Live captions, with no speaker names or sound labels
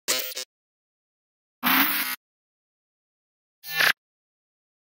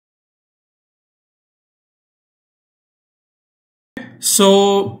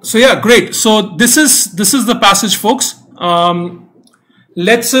So yeah, great. So this is the passage, folks.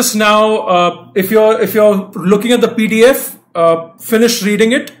 Let's just now, if you're looking at the PDF, finish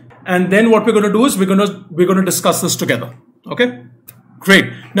reading it, and then what we're going to do is we're going to discuss this together. Okay, great.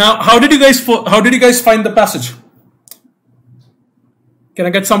 Now, how did you guys find the passage? Can I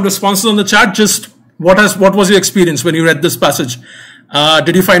get some responses on the chat? Just what was your experience when you read this passage?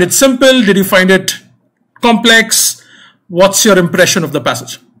 Did you find it simple? Did you find it complex? What's your impression of the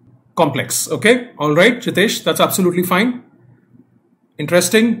passage? Complex. Okay. All right, Jitesh, that's absolutely fine.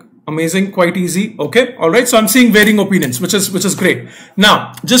 Interesting, amazing, quite easy. Okay. All right. So I'm seeing varying opinions, which is great.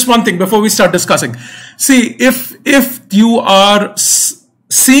 Now, just one thing before we start discussing. See, if you are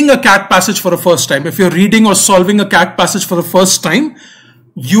seeing a CAT passage for the first time, if you're reading or solving a CAT passage for the first time,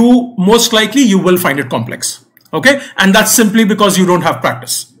 most likely you will find it complex. Okay. And that's simply because you don't have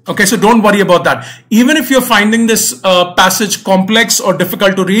practice. Okay, so don't worry about that. Even if you're finding this passage complex or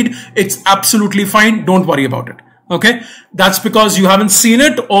difficult to read, it's absolutely fine. Don't worry about it. Okay, that's because you haven't seen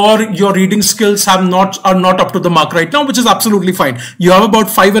it or your reading skills are not up to the mark right now, which is absolutely fine. You have about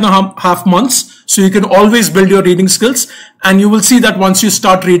 5.5 months, so you can always build your reading skills, and you will see that once you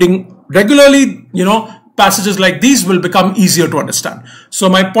start reading regularly, passages like these will become easier to understand. So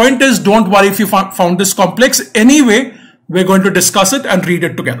my point is, don't worry if you found this complex. Anyway, we're going to discuss it and read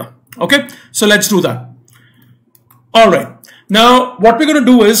it together. Okay, so let's do that. All right. Now, what we're going to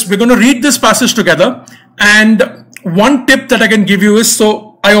do is we're going to read this passage together. And one tip that I can give you is,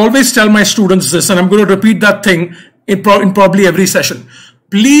 so I always tell my students this, and I'm going to repeat that thing in probably every session.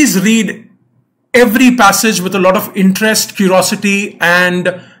 Please read every passage with a lot of interest, curiosity,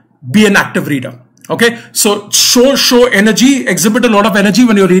 and be an active reader. Okay, so show energy, exhibit a lot of energy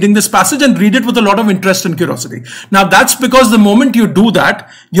when you're reading this passage, and read it with a lot of interest and curiosity. Now, that's because the moment you do that,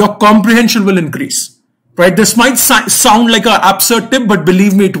 your comprehension will increase, right? This might sound like an absurd tip, but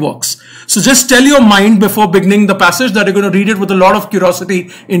believe me, it works. So just tell your mind before beginning the passage that you're going to read it with a lot of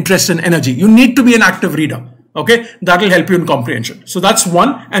curiosity, interest, and energy. You need to be an active reader. Okay, that will help you in comprehension. So that's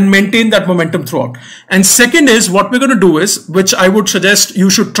one, and maintain that momentum throughout. And second is, what we're going to do is, which I would suggest you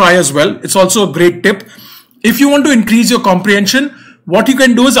should try as well. It's also a great tip. If you want to increase your comprehension, what you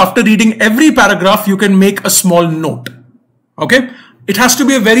can do is, after reading every paragraph, you can make a small note. Okay, it has to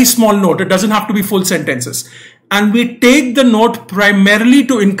be a very small note. It doesn't have to be full sentences. And we take the note primarily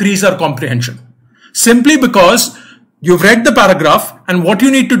to increase our comprehension. Simply because you've read the paragraph, and what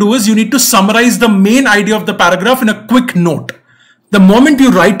you need to do is you need to summarize the main idea of the paragraph in a quick note. The moment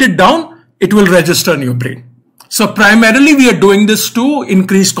you write it down, it will register in your brain. So primarily we are doing this to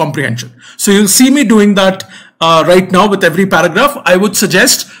increase comprehension. So you'll see me doing that right now with every paragraph. I would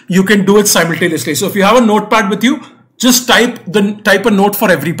suggest you can do it simultaneously. So if you have a notepad with you, just type a note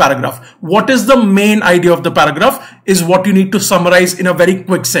for every paragraph. What is the main idea of the paragraph is what you need to summarize in a very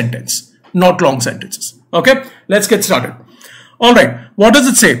quick sentence, not long sentences. Okay, let's get started. All right, what does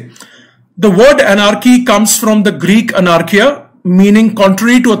it say? The word anarchy comes from the Greek anarchia, meaning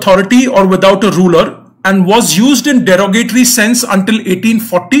contrary to authority or without a ruler, and was used in derogatory sense until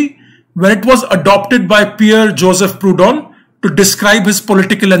 1840, when it was adopted by Pierre Joseph Proudhon to describe his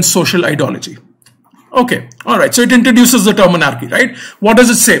political and social ideology. Okay, all right, so it introduces the term anarchy, right? What does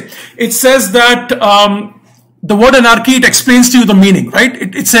it say? It says that the word anarchy, it explains to you the meaning,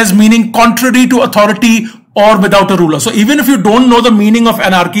 right? It says meaning contrary to authority or without a ruler. So even if you don't know the meaning of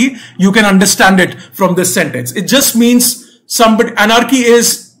anarchy, you can understand it from this sentence. It just means anarchy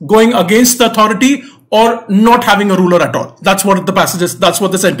is going against the authority or not having a ruler at all. That's what the passage is, that's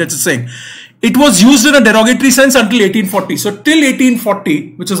what the sentence is saying. It was used in a derogatory sense until 1840. So till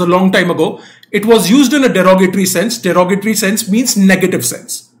 1840, which is a long time ago, it was used in a derogatory sense. Derogatory sense means negative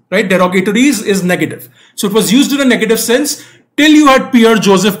sense. Right? Derogatory is negative. So it was used in a negative sense till you had Pierre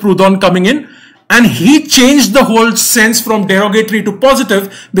Joseph Proudhon coming in, and he changed the whole sense from derogatory to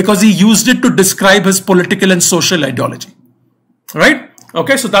positive because he used it to describe his political and social ideology. Right?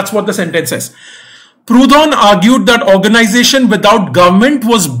 Okay, so that's what the sentence says. Proudhon argued that organization without government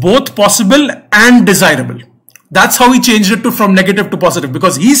was both possible and desirable. That's how he changed it from negative to positive,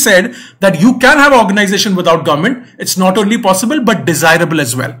 because he said that you can have organization without government. It's not only possible, but desirable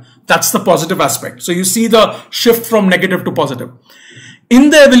as well. That's the positive aspect. So you see the shift from negative to positive. In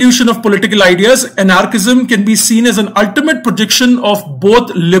the evolution of political ideas, anarchism can be seen as an ultimate projection of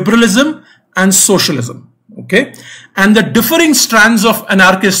both liberalism and socialism. Okay. And the differing strands of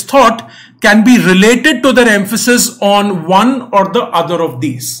anarchist thought can be related to their emphasis on one or the other of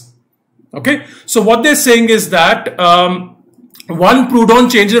these. Okay, so what they're saying is that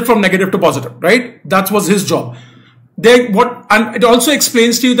Proudhon changed it from negative to positive, right? That was his job. And it also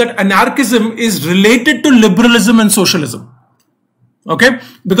explains to you that anarchism is related to liberalism and socialism. Okay,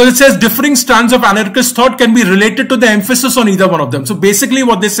 because it says differing strands of anarchist thought can be related to the emphasis on either one of them. So basically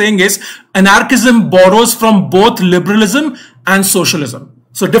what they're saying is anarchism borrows from both liberalism and socialism.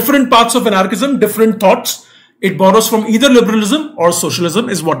 So different parts of anarchism, different thoughts, it borrows from either liberalism or socialism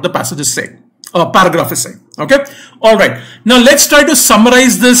is what the passage is saying, paragraph is saying. Okay, all right. Now let's try to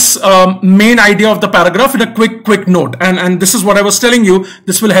summarize this main idea of the paragraph in a quick note. And this is what I was telling you.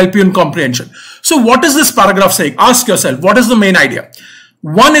 This will help you in comprehension. So what is this paragraph saying? Ask yourself, what is the main idea?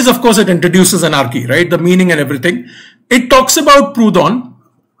 One is, of course, it introduces anarchy, right? The meaning and everything. It talks about Proudhon,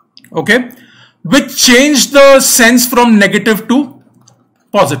 okay, which changed the sense from negative to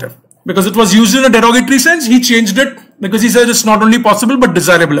positive. Because it was used in a derogatory sense, he changed it because he said it's not only possible but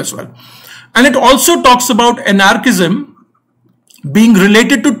desirable as well. And it also talks about anarchism being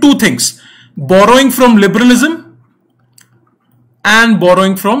related to two things, borrowing from liberalism and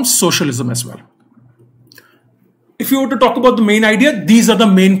borrowing from socialism as well. If you were to talk about the main idea, these are the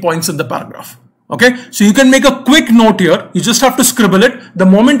main points in the paragraph. Okay, so you can make a quick note here. You just have to scribble it. The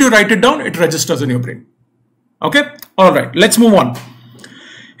moment you write it down, it registers in your brain. Okay, all right, let's move on.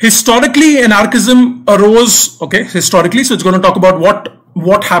 Historically, anarchism arose, okay, historically, so it's going to talk about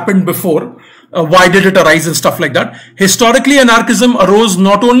what happened before, why did it arise and stuff like that. Historically, anarchism arose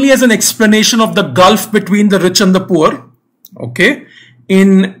not only as an explanation of the gulf between the rich and the poor, okay,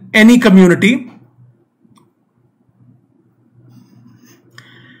 in any community,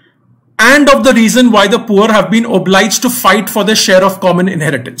 and of the reason why the poor have been obliged to fight for their share of common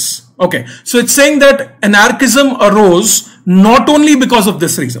inheritance. Okay, so it's saying that anarchism arose not only because of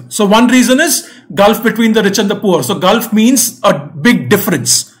this reason. So one reason is gulf between the rich and the poor. So gulf means a big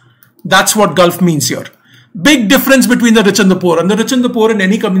difference. That's what gulf means here. Big difference between the rich and the poor. And the rich and the poor in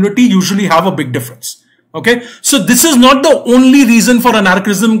any community usually have a big difference. Okay, so this is not the only reason for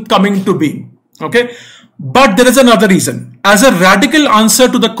anarchism coming to being. Okay, but there is another reason. As a radical answer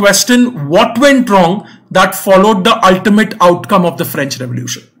to the question, what went wrong that followed the ultimate outcome of the French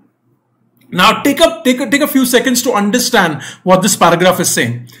Revolution? Now take a few seconds to understand what this paragraph is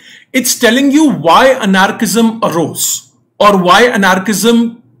saying. It's telling you why anarchism arose, or why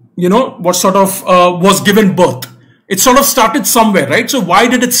anarchism, what sort of was given birth. It sort of started somewhere, right? So why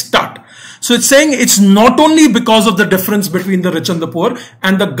did it start? So it's saying it's not only because of the difference between the rich and the poor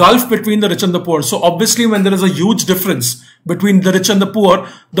and the gulf between the rich and the poor. So obviously when there is a huge difference between the rich and the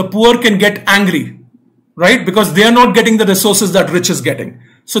poor can get angry, right? Because they are not getting the resources that rich is getting.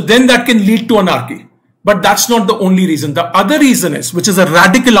 So then that can lead to anarchy. But that's not the only reason. The other reason is, which is a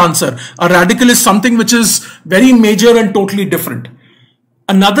radical answer. A radical is something which is very major and totally different.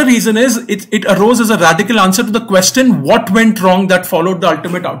 Another reason is it arose as a radical answer to the question, what went wrong that followed the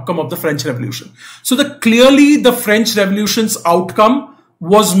ultimate outcome of the French Revolution? So clearly the French Revolution's outcome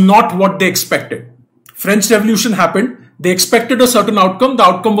was not what they expected. French Revolution happened. They expected a certain outcome. The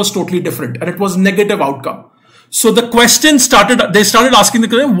outcome was totally different and it was negative outcome. So the question they started asking the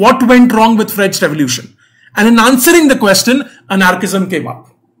question, what went wrong with French Revolution? And in answering the question, anarchism came up.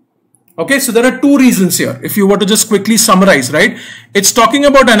 Okay, so there are two reasons here. If you were to just quickly summarize, right? It's talking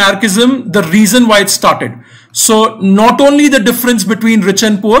about anarchism, the reason why it started. So not only the difference between rich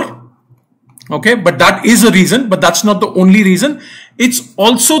and poor, okay, but that is a reason, but that's not the only reason. It's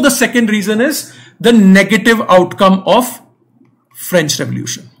also the second reason is the negative outcome of French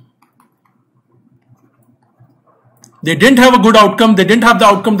Revolution. They didn't have a good outcome. They didn't have the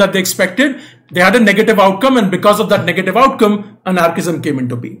outcome that they expected. They had a negative outcome, and because of that negative outcome, anarchism came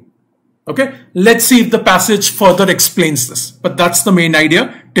into being. Okay, let's see if the passage further explains this. But that's the main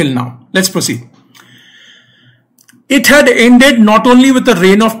idea till now. Let's proceed. It had ended not only with the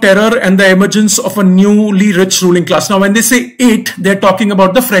reign of terror and the emergence of a newly rich ruling class. Now, when they say it, they're talking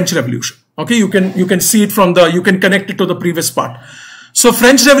about the French Revolution. Okay, you can see it from you can connect it to the previous part. So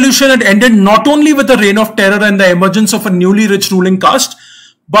French Revolution had ended not only with the reign of terror and the emergence of a newly rich ruling caste,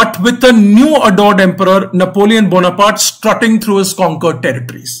 but with a new adored emperor, Napoleon Bonaparte, strutting through his conquered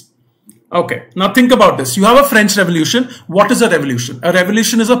territories. Okay, now think about this. You have a French Revolution. What is a revolution? A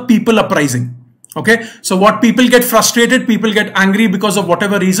revolution is a people uprising. Okay, so what people get frustrated, people get angry because of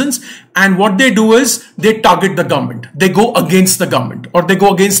whatever reasons, and what they do is they target the government. They go against the government or they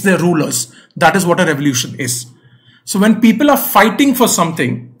go against their rulers. That is what a revolution is. So when people are fighting for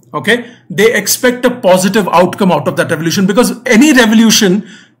something, okay, they expect a positive outcome out of that revolution, because any revolution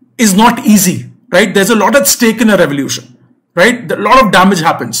is not easy, right? There's a lot at stake in a revolution, right? A lot of damage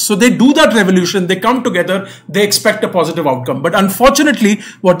happens. So they do that revolution, they come together, they expect a positive outcome. But unfortunately,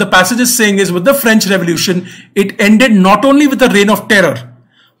 what the passage is saying is with the French Revolution, it ended not only with the reign of terror,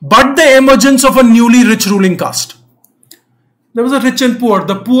 but the emergence of a newly rich ruling caste. There was a rich and poor.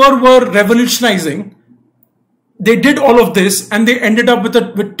 The poor were revolutionizing they did all of this and they ended up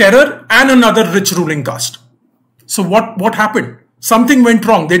with terror and another rich ruling caste. So what happened? Something went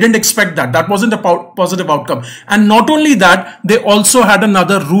wrong. They didn't expect that. That wasn't a positive outcome. And not only that, they also had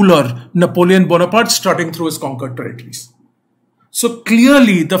another ruler, Napoleon Bonaparte, strutting through his conquered territories. So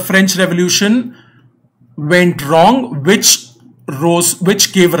clearly the French Revolution went wrong,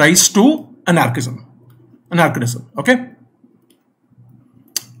 which gave rise to anarchism. Okay?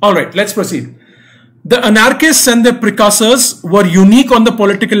 All right, let's proceed. The anarchists and their precursors were unique on the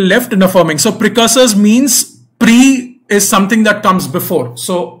political left in affirming. So precursors means is something that comes before.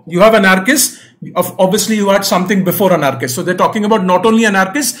 So you have anarchists, obviously you had something before anarchists. So they're talking about not only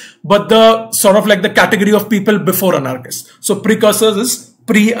anarchists, but the sort of like the category of people before anarchists. So precursors is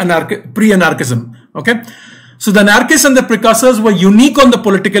pre-anarchism. Okay. So the anarchists and the precursors were unique on the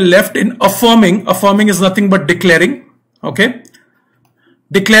political left in affirming. Affirming is nothing but declaring. Okay.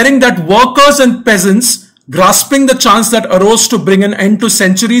 Declaring that workers and peasants, grasping the chance that arose to bring an end to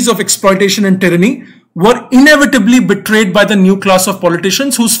centuries of exploitation and tyranny, were inevitably betrayed by the new class of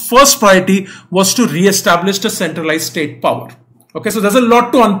politicians whose first priority was to re-establish a centralized state power. Okay, so there's a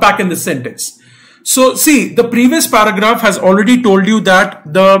lot to unpack in this sentence. So see, the previous paragraph has already told you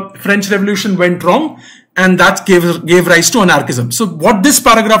that the French Revolution went wrong and that gave rise to anarchism. So what this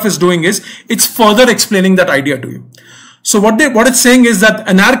paragraph is doing is, it's further explaining that idea to you. So what it's saying is that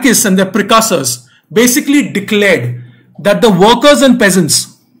anarchists and their precursors basically declared that the workers and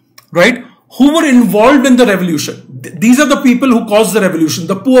peasants, right, who were involved in the revolution, these are the people who caused the revolution,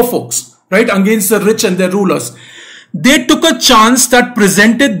 the poor folks, right, against the rich and their rulers. They took a chance that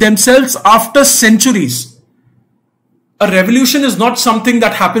presented themselves after centuries. A revolution is not something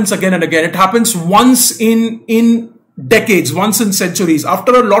that happens again and again. It happens once in decades, once in centuries,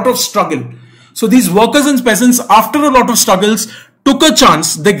 after a lot of struggle. So these workers and peasants, after a lot of struggles, took a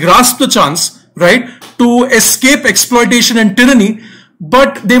chance, they grasped the chance, right, to escape exploitation and tyranny,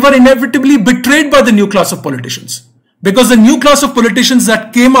 but they were inevitably betrayed by the new class of politicians. Because the new class of politicians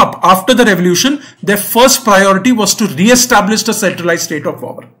that came up after the revolution, their first priority was to re-establish a centralized state of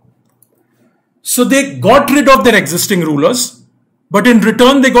power. So they got rid of their existing rulers, but in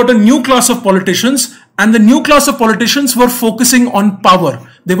return they got a new class of politicians, and the new class of politicians were focusing on power.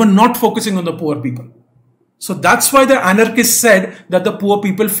 They were not focusing on the poor people. So that's why the anarchists said that the poor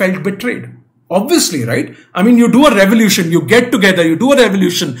people felt betrayed. Obviously, right? I mean, you do a revolution, you get together, you do a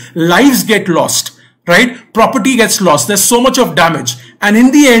revolution, lives get lost, right? Property gets lost. There's so much of damage. And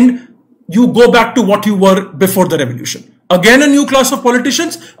in the end, you go back to what you were before the revolution. Again, a new class of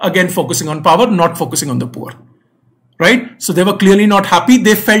politicians, again focusing on power, not focusing on the poor, right? So they were clearly not happy.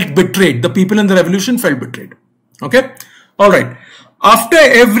 They felt betrayed. The people in the revolution felt betrayed. Okay. All right. After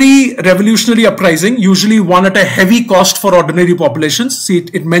every revolutionary uprising, usually one at a heavy cost for ordinary populations, see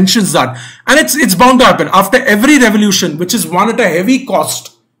it mentions that, and it's bound to happen. After every revolution, which is one at a heavy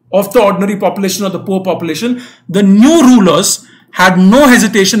cost of the ordinary population or the poor population, the new rulers had no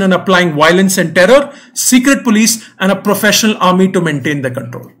hesitation in applying violence and terror, secret police, and a professional army to maintain the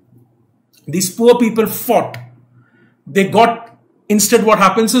control. These poor people fought. Instead, what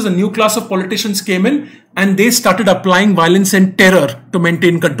happens is a new class of politicians came in and they started applying violence and terror to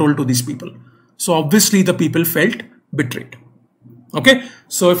maintain control to these people. So obviously the people felt betrayed. Okay.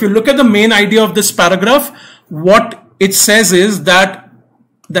 So if you look at the main idea of this paragraph, what it says is that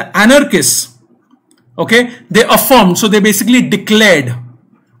the anarchists, okay, they affirmed, so they basically declared,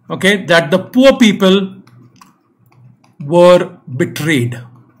 okay, that the poor people were betrayed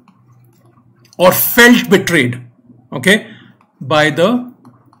or felt betrayed, okay, by the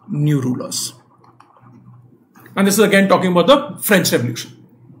new rulers. And this is again talking about the French Revolution.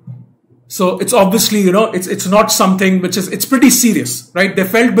 So it's obviously, you know, it's not something which is, it's pretty serious, right? They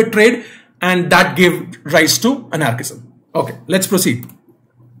felt betrayed and that gave rise to anarchism. Okay, let's proceed.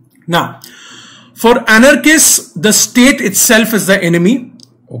 Now, for anarchists, the state itself is the enemy.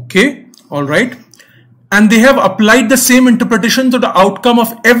 Okay, all right. And they have applied the same interpretation to the outcome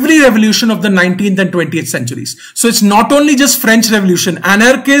of every revolution of the 19th and 20th centuries. So it's not only just French Revolution.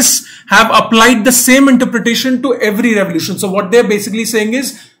 Anarchists have applied the same interpretation to every revolution. So what they're basically saying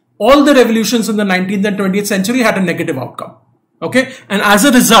is all the revolutions in the 19th and 20th century had a negative outcome. Okay. And as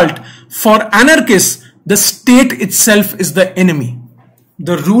a result, for anarchists, the state itself is the enemy.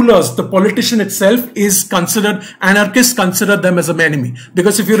 The rulers, the politician itself is considered, anarchists consider them as an enemy.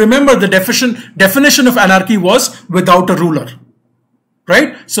 Because if you remember, the definition of anarchy was without a ruler,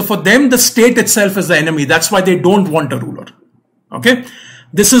 right? So for them, the state itself is the enemy. That's why they don't want a ruler, okay?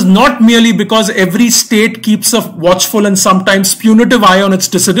 This is not merely because every state keeps a watchful and sometimes punitive eye on its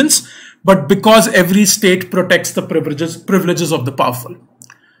dissidents, but because every state protects the privileges of the powerful.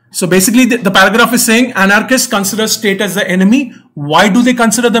 So basically the paragraph is saying anarchists consider state as the enemy. Why do they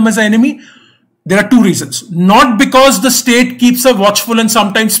consider them as an enemy? There are two reasons. Not because the state keeps a watchful and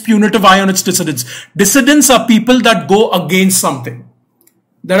sometimes punitive eye on its dissidents. Dissidents are people that go against something,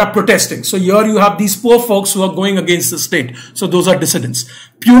 that are protesting. So here you have these poor folks who are going against the state. So those are dissidents.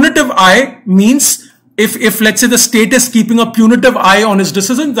 Punitive eye means if let's say the state is keeping a punitive eye on its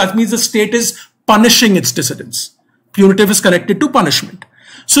dissidents, that means the state is punishing its dissidents. Punitive is connected to punishment.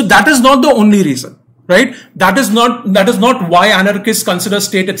 So that is not the only reason, right? That is not why anarchists consider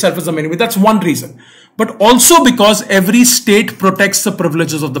state itself as the enemy. That's one reason. But also because every state protects the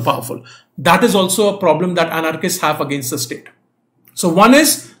privileges of the powerful. That is also a problem that anarchists have against the state. So one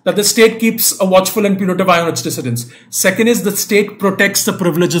is that the state keeps a watchful and punitive eye on its dissidents. Second is the state protects the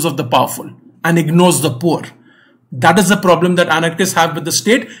privileges of the powerful and ignores the poor. That is the problem that anarchists have with the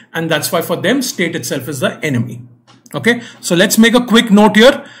state, and that's why for them state itself is the enemy. Okay, so let's make a quick note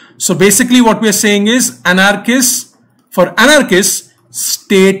here. So basically what we are saying is for anarchists,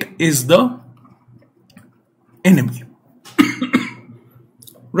 state is the enemy.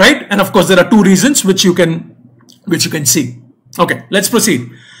 Right? And of course there are two reasons which you can see. Okay, let's proceed.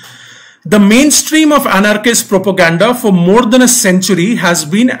 The mainstream of anarchist propaganda for more than a century has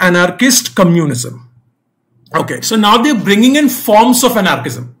been anarchist communism. Okay, so now they're bringing in forms of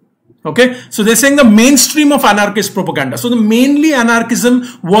anarchism. Okay, so they're saying the mainstream of anarchist propaganda. So the mainly anarchism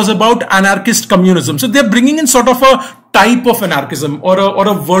was about anarchist communism. So they're bringing in sort of a type of anarchism or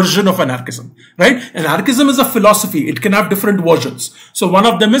a version of anarchism, right? Anarchism is a philosophy. It can have different versions. So one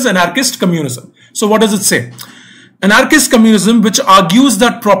of them is anarchist communism. So what does it say? Anarchist communism, which argues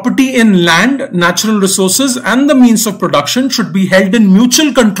that property in land, natural resources, and the means of production should be held in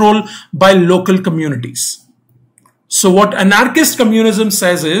mutual control by local communities. So what anarchist communism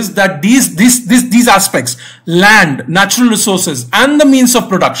says is that these aspects, land, natural resources, and the means of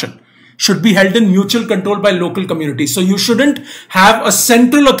production, should be held in mutual control by local communities. So you shouldn't have a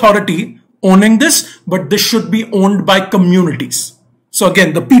central authority owning this, but this should be owned by communities. So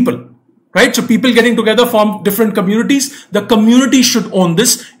again, the people. Right? So people getting together form different communities. The community should own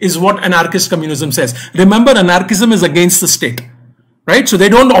this is what anarchist communism says. Remember, anarchism is against the state. Right? So they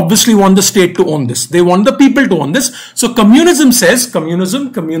don't obviously want the state to own this. They want the people to own this. So communism says,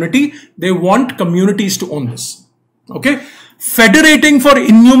 community, they want communities to own this. Okay? Federating for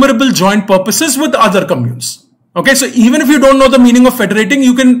innumerable joint purposes with other communes. Okay, so even if you don't know the meaning of federating,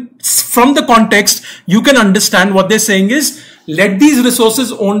 you can, from the context, you can understand what they're saying is, let these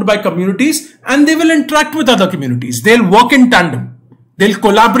resources owned by communities and they will interact with other communities. They'll work in tandem. They'll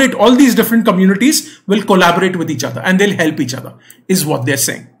collaborate. All these different communities will collaborate with each other and they'll help each other, is what they're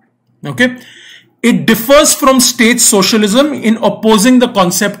saying. Okay. It differs from state socialism in opposing the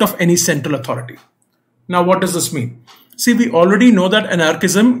concept of any central authority. Now, what does this mean? See, we already know that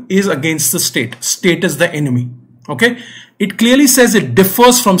anarchism is against the state. State is the enemy. Okay. It clearly says it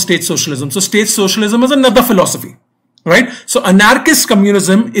differs from state socialism. So state socialism is another philosophy. Right? So anarchist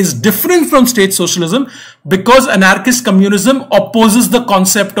communism is different from state socialism because anarchist communism opposes the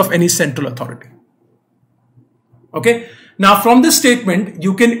concept of any central authority. Okay. Now from this statement,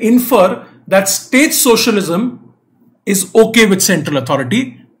 you can infer that state socialism is okay with central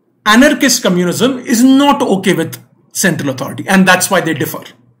authority. Anarchist communism is not okay with central authority, and that's why they differ.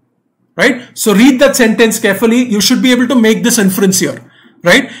 Right? So read that sentence carefully. You should be able to make this inference here.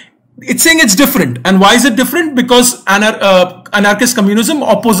 Right? It's saying it's different. And why is it different? Because anarchist communism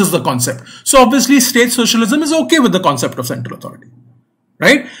opposes the concept. So obviously state socialism is okay with the concept of central authority.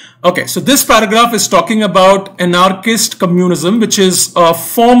 Right? Okay, so this paragraph is talking about anarchist communism, which is a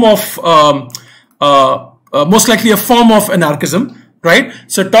form of, most likely a form of anarchism. Right?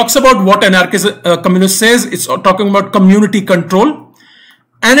 So it talks about what anarchist communist says. It's talking about community control.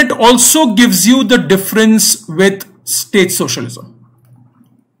 And it also gives you the difference with state socialism.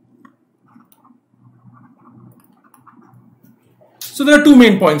 So there are two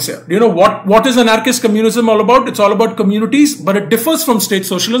main points here. You know what is anarchist communism all about? It's all about communities, but it differs from state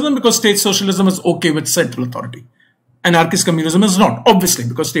socialism because state socialism is okay with central authority. Anarchist communism is not, obviously,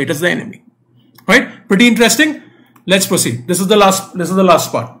 because state is the enemy. Right? Pretty interesting. Let's proceed. This is the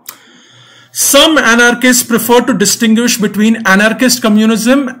last part. Some anarchists prefer to distinguish between anarchist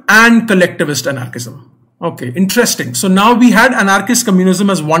communism and collectivist anarchism. Okay, interesting. So now we had anarchist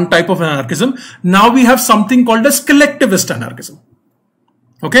communism as one type of anarchism. Now we have something called as collectivist anarchism.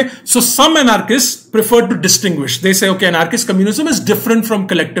 Okay, so some anarchists prefer to distinguish. They say, okay, anarchist communism is different from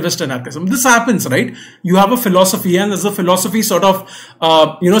collectivist anarchism. This happens, right? You have a philosophy, and as the philosophy sort of,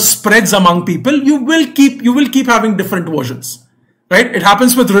 spreads among people, you will keep having different versions, right? It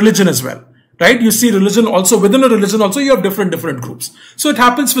happens with religion as well, right? You see religion also, within a religion also, you have different groups. So it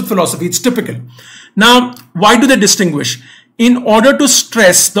happens with philosophy. It's typical. Now, why do they distinguish? In order to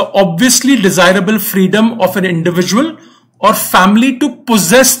stress the obviously desirable freedom of an individual or family to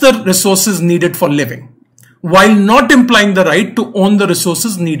possess the resources needed for living, while not implying the right to own the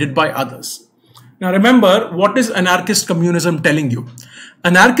resources needed by others. Now remember, what is anarchist communism telling you?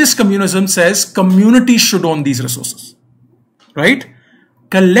 Anarchist communism says communities should own these resources, right?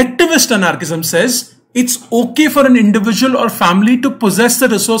 Collectivist anarchism says it's okay for an individual or family to possess the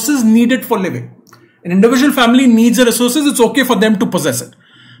resources needed for living. An individual family needs the resources, it's okay for them to possess it.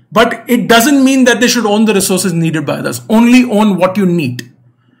 But it doesn't mean that they should own the resources needed by others. Only own what you need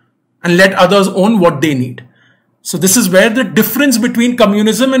and let others own what they need. So this is where the difference between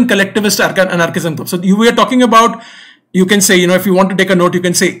communism and collectivist anarchism comes. So we are talking about, you can say, if you want to take a note, you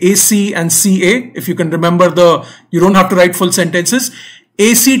can say AC and CA. If you can remember you don't have to write full sentences.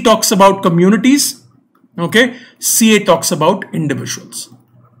 AC talks about communities. Okay. CA talks about individuals.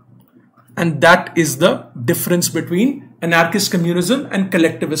 And that is the difference between anarchist communism and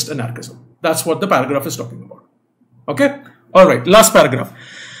collectivist anarchism. That's what the paragraph is talking about. Okay. All right. Last paragraph.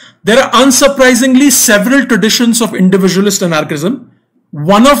 There are unsurprisingly several traditions of individualist anarchism,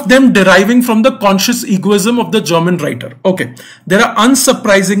 one of them deriving from the conscious egoism of the German writer. Okay, there are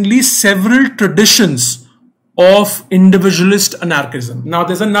unsurprisingly several traditions of individualist anarchism. Now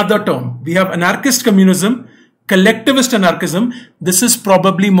there's another term. We have anarchist communism, collectivist anarchism. This is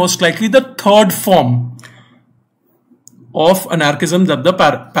probably most likely the third form of anarchism that the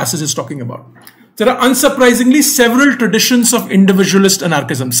passage is talking about. There are unsurprisingly several traditions of individualist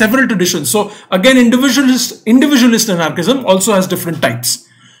anarchism, several traditions. So again, individualist anarchism also has different types.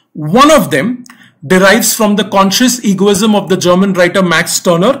 One of them derives from the conscious egoism of the German writer Max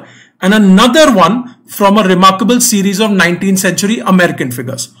Stirner, and another one from a remarkable series of 19th century American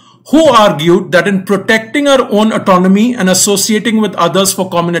figures who argued that in protecting our own autonomy and associating with others for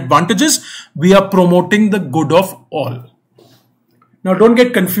common advantages, we are promoting the good of all. Now, don't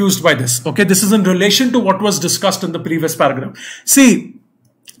get confused by this. Okay, this is in relation to what was discussed in the previous paragraph. See,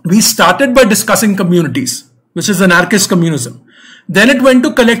 we started by discussing communities, which is anarchist communism. Then it went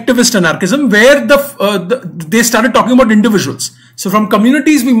to collectivist anarchism, where they started talking about individuals. So from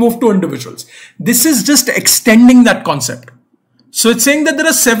communities, we moved to individuals. This is just extending that concept. So it's saying that there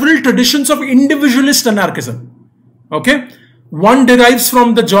are several traditions of individualist anarchism. Okay. One derives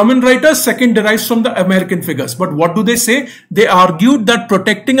from the German writers, second derives from the American figures. But what do they say? They argued that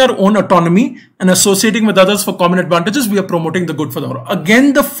protecting our own autonomy and associating with others for common advantages, we are promoting the good for the whole.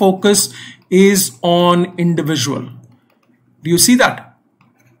 Again, the focus is on individual. Do you see that?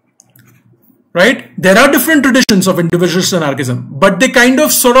 Right? There are different traditions of individualist anarchism, but they kind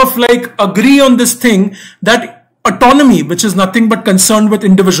of sort of like agree on this thing that autonomy, which is nothing but concerned with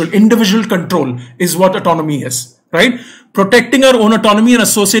individual control, is what autonomy is. Right? Protecting our own autonomy and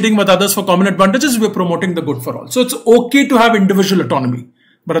associating with others for common advantages, we're promoting the good for all. So it's okay to have individual autonomy,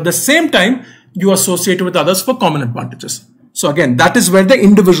 but at the same time, you associate with others for common advantages. So again, that is where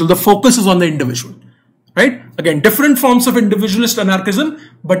the focus is on the individual. Right? Again, different forms of individualist anarchism,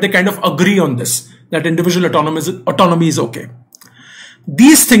 but they kind of agree on this, that individual autonomy is okay.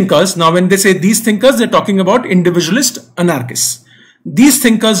 These thinkers, now when they say these thinkers, they're talking about individualist anarchists. These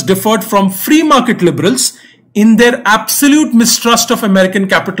thinkers differed from free market liberals in their absolute mistrust of American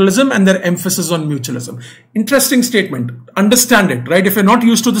capitalism and their emphasis on mutualism. Interesting statement. Understand it, right? If you're not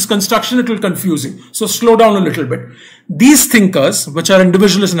used to this construction, it will confuse you. So slow down a little bit. These thinkers, which are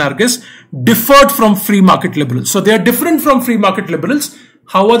individualist anarchists, differed from free market liberals. So they are different from free market liberals.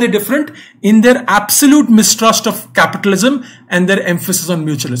 How are they different? In their absolute mistrust of capitalism and their emphasis on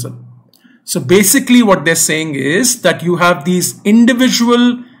mutualism. So basically what they're saying is that you have these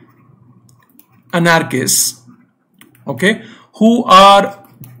individual anarchists, okay, who are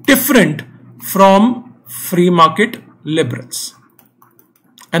different from free market liberals.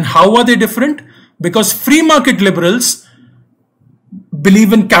 And how are they different? Because free market liberals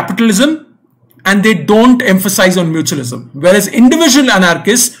believe in capitalism and they don't emphasize on mutualism, whereas individual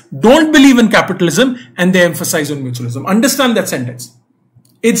anarchists don't believe in capitalism and they emphasize on mutualism. Understand that sentence.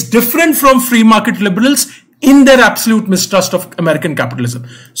 It's different from free market liberals in their absolute mistrust of American capitalism.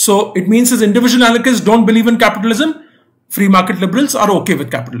 So it means as individual anarchists don't believe in capitalism, free market liberals are okay with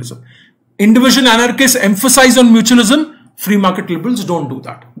capitalism. Individual anarchists emphasize on mutualism, free market liberals don't do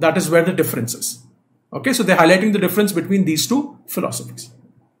that. That is where the difference is. Okay, so they're highlighting the difference between these two philosophies.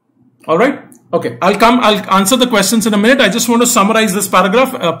 All right. Okay, I'll answer the questions in a minute. I just want to summarize this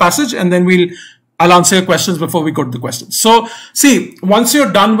passage, and then I'll answer your questions before we go to the questions. So see, once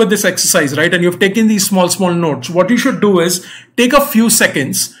you're done with this exercise, right, and you've taken these small notes, what you should do is take a few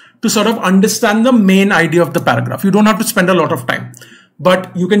seconds to sort of understand the main idea of the paragraph. You don't have to spend a lot of time,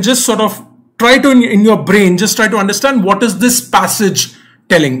 but you can just sort of try to, in your brain, just try to understand what is this passage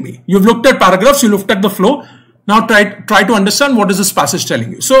telling me. You've looked at paragraphs, you looked at the flow. Now try to understand what is this passage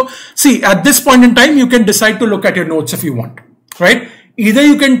telling you. So see, at this point in time, you can decide to look at your notes if you want, right? Either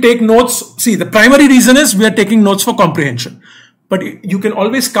you can take notes. See, the primary reason is we are taking notes for comprehension, but you can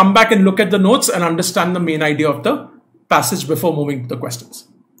always come back and look at the notes and understand the main idea of the passage before moving to the questions.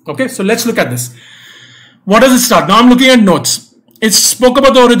 Okay, so let's look at this. What does it start? Now I'm looking at notes. It spoke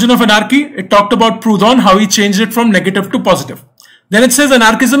about the origin of anarchy. It talked about Proudhon, how he changed it from negative to positive. Then it says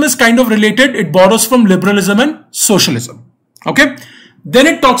anarchism is kind of related. It borrows from liberalism and socialism. Okay. Then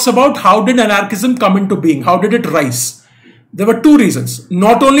it talks about how did anarchism come into being? How did it rise? There were two reasons.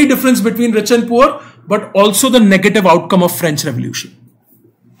 Not only difference between rich and poor, but also the negative outcome of French Revolution.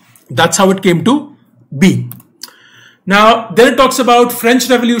 That's how it came to be. Now, then it talks about French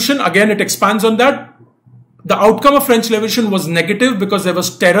Revolution. Again, it expands on that. The outcome of French Revolution was negative because there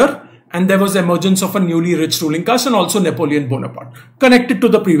was terror and there was emergence of a newly rich ruling class and also Napoleon Bonaparte, connected to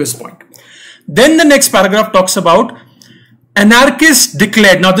the previous point. Then the next paragraph talks about anarchists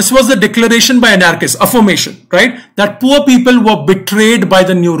declared. Now, this was the declaration by anarchists, affirmation, right? That poor people were betrayed by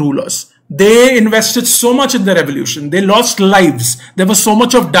the new rulers. They invested so much in the revolution. They lost lives. There was so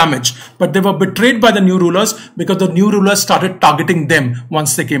much of damage, but they were betrayed by the new rulers because the new rulers started targeting them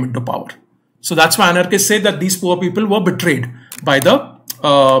once they came into power. So that's why anarchists say that these poor people were betrayed by the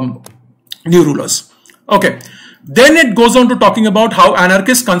new rulers. Okay. Then it goes on to talking about how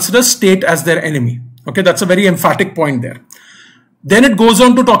anarchists consider state as their enemy. Okay. That's a very emphatic point there. Then it goes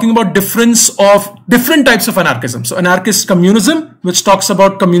on to talking about different types of anarchism. So anarchist communism, which talks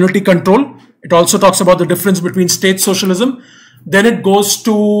about community control. It also talks about the difference between state socialism. Then it goes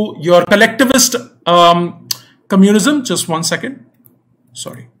to your collectivist communism. Just one second.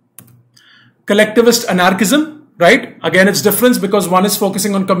 Sorry. Collectivist anarchism, right? Again, it's different because one is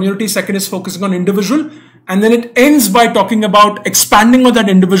focusing on community, second is focusing on individual. And then it ends by talking about expanding on that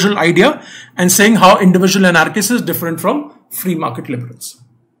individual idea and saying how individual anarchists is different from free market liberals.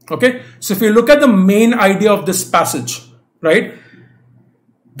 Okay. So if you look at the main idea of this passage, right,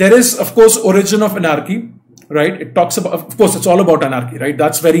 there is, of course, origin of anarchy, right? It talks about, of course, it's all about anarchy, right?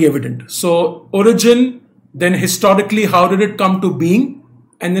 That's very evident. So origin, then historically, how did it come to being?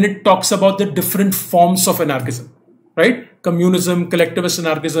 And then it talks about the different forms of anarchism, right? Communism, collectivist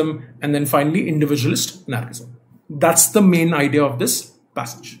anarchism, and then finally individualist anarchism. That's the main idea of this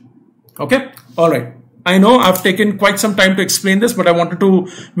passage. Okay. All right. I know I've taken quite some time to explain this, but I wanted to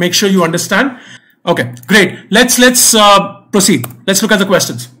make sure you understand. Okay, great. Let's proceed. Let's look at the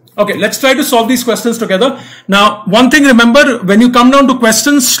questions. Okay, let's try to solve these questions together. Now, one thing, remember, when you come down to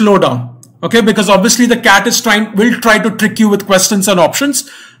questions, slow down. Okay, because obviously the cat will try to trick you with questions and options.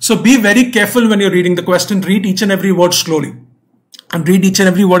 So be very careful when you're reading the question. Read each and every word slowly and read each and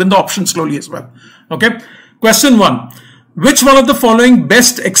every word in the option slowly as well. Okay. Question 1. Which one of the following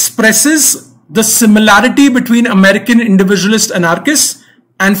best expresses the similarity between American individualist anarchists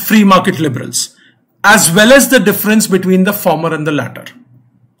and free market liberals, as well as the difference between the former and the latter?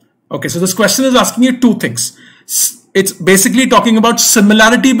 Okay. So this question is asking you two things. It's basically talking about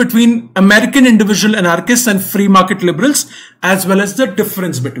similarity between American individual anarchists and free market liberals, as well as the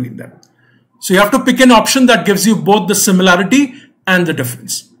difference between them. So you have to pick an option that gives you both the similarity and the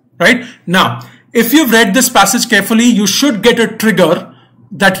difference, right? Now, if you've read this passage carefully, you should get a trigger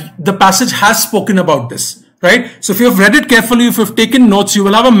that the passage has spoken about this, right? So if you've read it carefully, if you've taken notes, you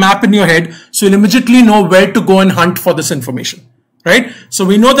will have a map in your head. So you'll immediately know where to go and hunt for this information. Right? So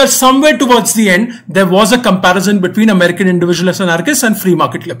we know that somewhere towards the end, there was a comparison between American individualist anarchists and free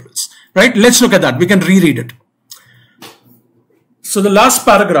market liberals. Right? Let's look at that. We can reread it. So the last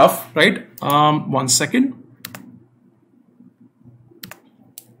paragraph, right? One second.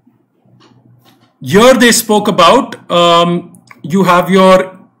 Here they spoke about, you have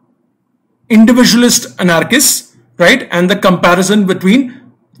your individualist anarchists, right? And the comparison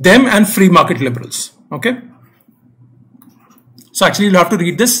between them and free market liberals. Okay. So actually you'll have to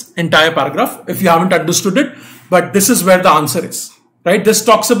read this entire paragraph if you haven't understood it, but this is where the answer is, right? This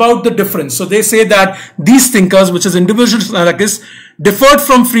talks about the difference. So they say that these thinkers, which is individualist anarchists, differed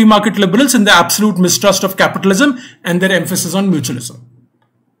from free market liberals in their absolute mistrust of capitalism and their emphasis on mutualism,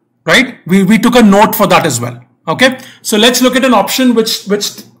 right? We took a note for that as well. Okay. So let's look at an option which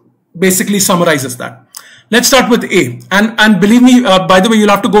basically summarizes that. Let's start with A. And believe me, by the way, you'll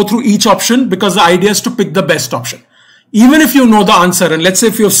have to go through each option because the idea is to pick the best option. Even if you know the answer, and let's say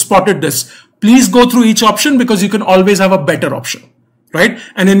if you've spotted this, please go through each option because you can always have a better option, right?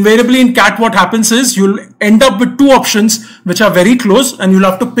 And invariably in CAT, what happens is you'll end up with two options which are very close, and you'll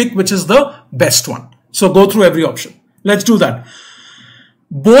have to pick which is the best one. So go through every option. Let's do that.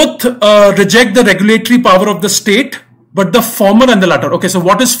 Both reject the regulatory power of the state, but the former and the latter. Okay, so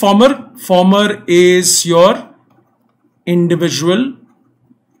what is former? Former is your individual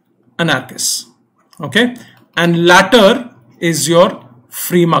anarchists. Okay, and latter is your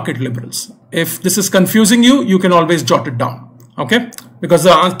free market liberals. If this is confusing you, you can always jot it down. Okay, because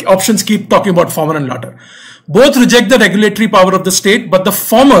the options keep talking about former and latter. Both reject the regulatory power of the state, but the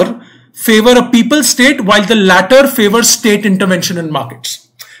former favor a people state while the latter favors state intervention in markets.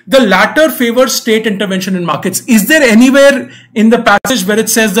 The latter favors state intervention in markets. Is there anywhere in the passage where it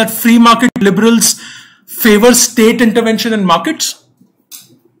says that free market liberals favor state intervention in markets?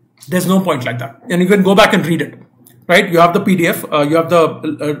 There's no point like that. And you can go back and read it. Right? You have the PDF, you have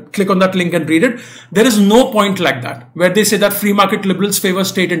the click on that link and read it. There is no point like that where they say that free market liberals favor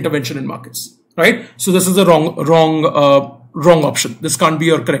state intervention in markets. Right? So this is a wrong option. This can't be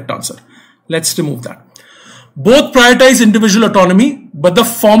your correct answer. Let's remove that. Both prioritize individual autonomy, but the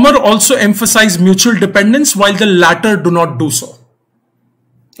former also emphasize mutual dependence while the latter do not do so.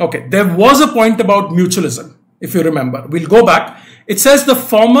 Okay, there was a point about mutualism, if you remember. We'll go back. It says the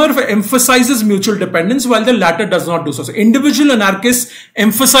former emphasizes mutual dependence while the latter does not do so. So individual anarchists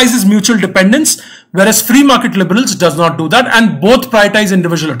emphasizes mutual dependence, whereas free market liberals does not do that, and both prioritize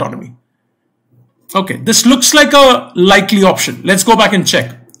individual autonomy. Okay, this looks like a likely option. Let's go back and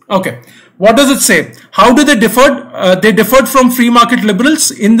check. Okay, what does it say? How do they differ? They differed from free market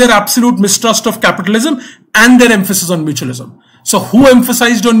liberals in their absolute mistrust of capitalism and their emphasis on mutualism. So who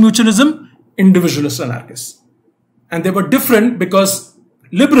emphasized on mutualism? Individualist anarchists. And they were different because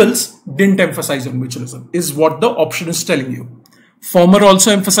liberals didn't emphasize on mutualism, is what the option is telling you. Former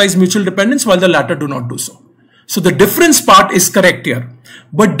also emphasize mutual dependence while the latter do not do so. So the difference part is correct here.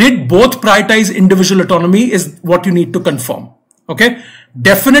 But did both prioritize individual autonomy is what you need to confirm. Okay.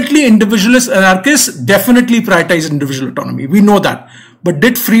 Definitely individualist anarchists definitely prioritize individual autonomy. We know that. But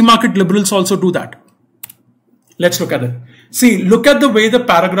did free market liberals also do that? Let's look at it. See, look at the way the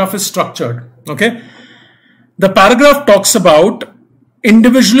paragraph is structured. Okay. The paragraph talks about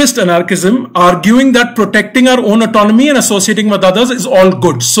individualist anarchism, arguing that protecting our own autonomy and associating with others is all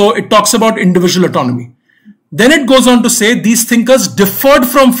good. So it talks about individual autonomy. Then it goes on to say these thinkers differed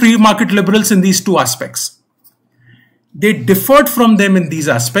from free market liberals in these two aspects. They differed from them in these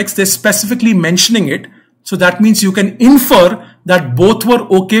aspects. They're specifically mentioning it. So that means you can infer that both were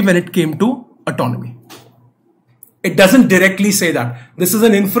okay when it came to autonomy. It doesn't directly say that. This is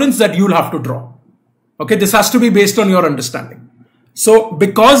an inference that you'll have to draw. Okay, this has to be based on your understanding. So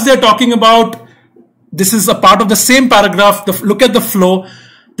because they're talking about, this is a part of the same paragraph, look at the flow.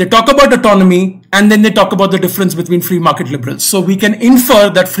 They talk about autonomy and then they talk about the difference between free market liberals. So we can infer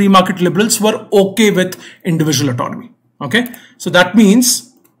that free market liberals were okay with individual autonomy. Okay, so that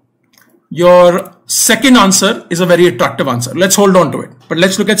means your second answer is a very attractive answer. Let's hold on to it. But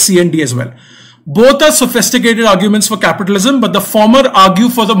let's look at C and D as well. Both are sophisticated arguments for capitalism, but the former argue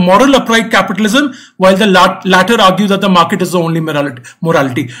for the moral upright capitalism, while the latter argue that the market is the only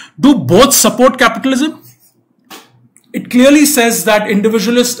morality. Do both support capitalism? It clearly says that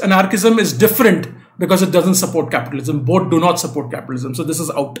individualist anarchism is different because it doesn't support capitalism. Both do not support capitalism. So this is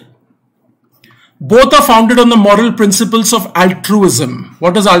out. Both are founded on the moral principles of altruism.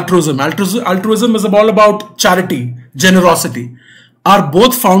 What is altruism? Altruism is all about charity, generosity. Are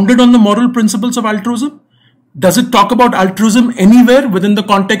both founded on the moral principles of altruism? Does it talk about altruism anywhere within the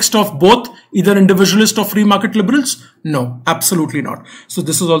context of both either individualist or free market liberals? No, absolutely not. So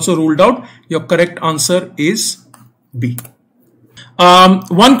this is also ruled out. Your correct answer is B.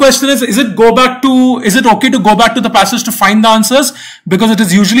 One question is it okay to go back to the passage to find the answers? Because it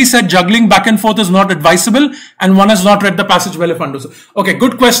is usually said juggling back and forth is not advisable and one has not read the passage well if understood. Okay,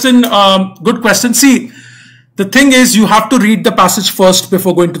 good question. Good question. See, the thing is you have to read the passage first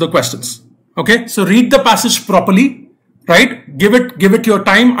before going to the questions. Okay, so read the passage properly, right? Give it your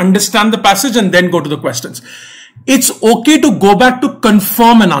time, understand the passage and then go to the questions. It's okay to go back to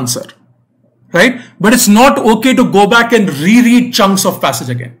confirm an answer, right? But it's not okay to go back and reread chunks of passage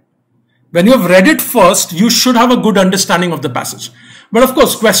again. When you have read it first, you should have a good understanding of the passage. But of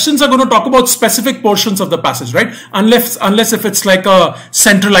course, questions are going to talk about specific portions of the passage, right? Unless if it's like a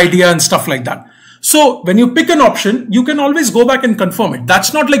central idea and stuff like that. So when you pick an option, you can always go back and confirm it.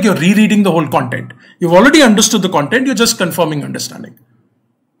 That's not like you're rereading the whole content. You've already understood the content. You're just confirming understanding,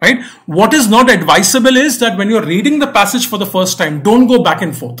 right? What is not advisable is that when you're reading the passage for the first time, don't go back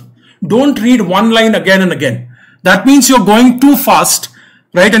and forth. Don't read one line again and again. That means you're going too fast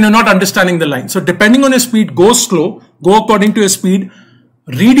right? And you're not understanding the line. So depending on your speed, go slow, go according to your speed,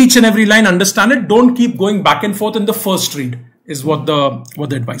 read each and every line, understand it. Don't keep going back and forth in the first read is what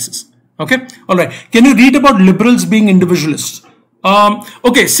the advice is. Okay. All right. Can you read about liberals being individualists?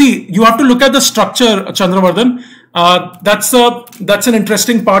 Okay. See, you have to look at the structure, Chandravardhan. That's an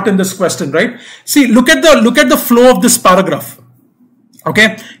interesting part in this question, right? See, look at the flow of this paragraph.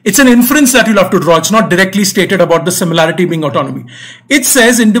 Okay, it's an inference that you'll have to draw. It's not directly stated about the similarity being autonomy. It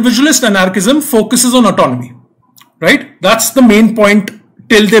says individualist anarchism focuses on autonomy, right? That's the main point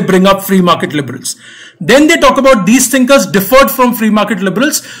till they bring up free market liberals. Then they talk about these thinkers differed from free market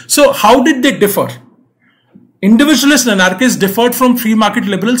liberals. So how did they differ? Individualist anarchists differed from free market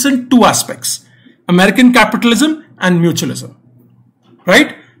liberals in two aspects: American capitalism and mutualism,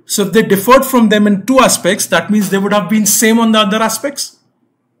 right? So if they differed from them in two aspects, that means they would have been same on the other aspects,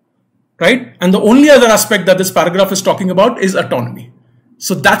 right? And the only other aspect that this paragraph is talking about is autonomy.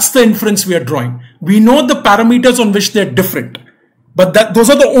 So that's the inference we are drawing. We know the parameters on which they're different, but those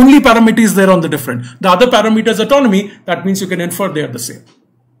are the only parameters there on the different. The other parameters, autonomy, that means you can infer they are the same.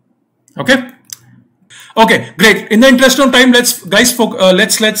 Okay? Okay, great. In the interest of time, let's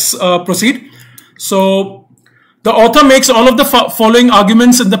proceed. So the author makes all of the following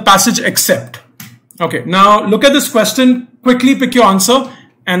arguments in the passage except. Okay, now look at this question, quickly pick your answer,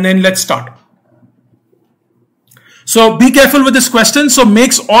 and then let's start. So be careful with this question. So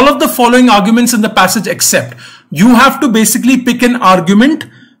makes all of the following arguments in the passage except. You have to basically pick an argument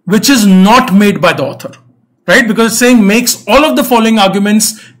which is not made by the author, right? Because it's saying makes all of the following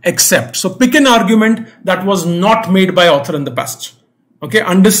arguments except. So pick an argument that was not made by author in the passage. Okay,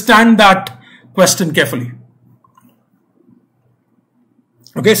 understand that question carefully.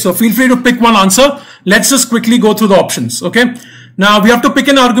 Okay, so feel free to pick one answer. Let's just quickly go through the options. Okay, now we have to pick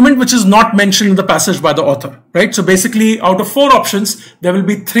an argument which is not mentioned in the passage by the author, right? So basically out of 4 options, there will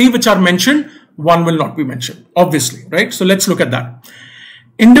be 3 which are mentioned, 1 will not be mentioned, obviously, right? So let's look at that.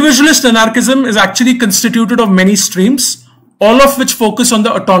 Individualist anarchism is actually constituted of many streams, all of which focus on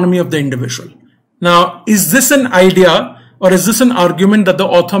the autonomy of the individual. Now, is this an idea or is this an argument that the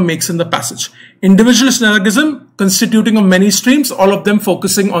author makes in the passage? Individualist anarchism constituting of many streams, all of them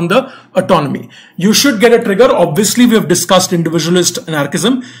focusing on the autonomy. You should get a trigger. Obviously, we have discussed individualist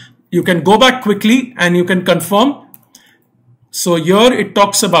anarchism. You can go back quickly and you can confirm. So here it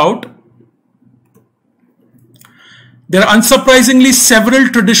talks about there are unsurprisingly several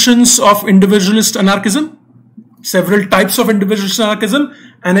traditions of individualist anarchism, several types of individualist anarchism,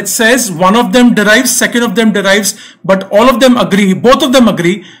 and it says one of them derives, second of them derives, but all of them agree, both of them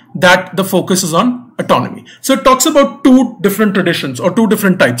agree that the focus is on autonomy. So it talks about 2 different traditions or 2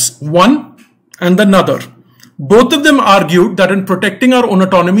 different types, one and another. Both of them argued that in protecting our own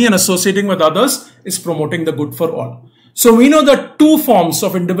autonomy and associating with others is promoting the good for all. So we know that 2 forms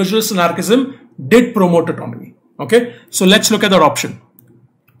of individualist anarchism did promote autonomy. Okay, so let's look at that option.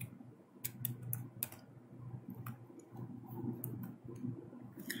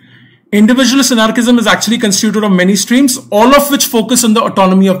 Individualist anarchism is actually constituted of many streams, all of which focus on the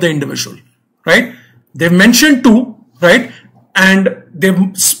autonomy of the individual, right? They've mentioned 2, right? And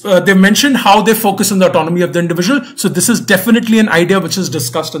they've mentioned how they focus on the autonomy of the individual. So this is definitely an idea which is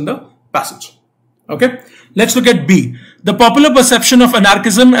discussed in the passage. Okay, let's look at B. The popular perception of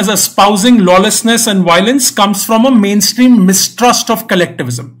anarchism as espousing lawlessness and violence comes from a mainstream mistrust of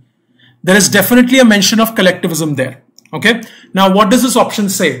collectivism. There is definitely a mention of collectivism there. Okay, now what does this option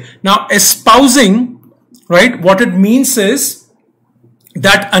say? Now espousing, right, what it means is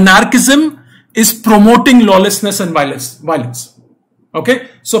that anarchism is promoting lawlessness and violence. Okay,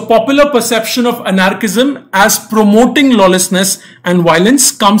 so popular perception of anarchism as promoting lawlessness and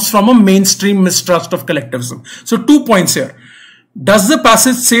violence comes from a mainstream mistrust of collectivism. So 2 points here. Does the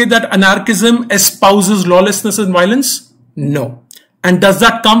passage say that anarchism espouses lawlessness and violence? No. And does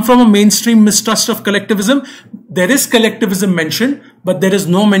that come from a mainstream mistrust of collectivism? There is collectivism mentioned, but there is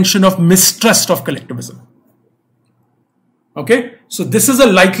no mention of mistrust of collectivism. Okay, so this is a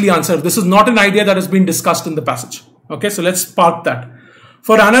likely answer. This is not an idea that has been discussed in the passage. Okay, so let's park that.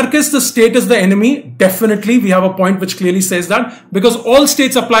 For anarchists, the state is the enemy. Definitely, we have a point which clearly says that, because all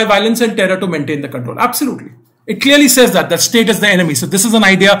states apply violence and terror to maintain the control. Absolutely. It clearly says that state is the enemy. So this is an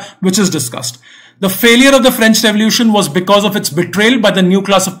idea which is discussed. The failure of the French Revolution was because of its betrayal by the new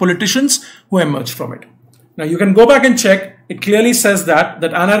class of politicians who emerged from it. Now you can go back and check. It clearly says that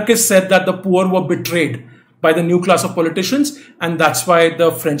anarchists said that the poor were betrayed by the new class of politicians, and that's why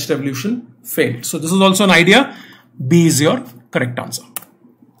the French Revolution failed. So this is also an idea. B is your correct answer.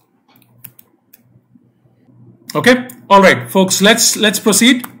 Okay. All right, folks, let's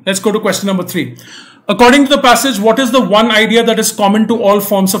proceed. Let's go to question number 3. According to the passage, what is the one idea that is common to all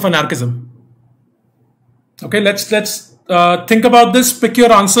forms of anarchism? Okay, let's think about this. Pick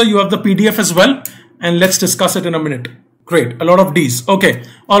your answer. You have the PDF as well, and let's discuss it in a minute. Great, a lot of D's. Okay,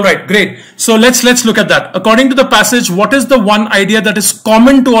 all right, great. So let's look at that. According to the passage, what is the one idea that is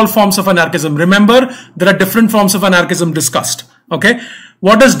common to all forms of anarchism? Remember, there are different forms of anarchism discussed. Okay,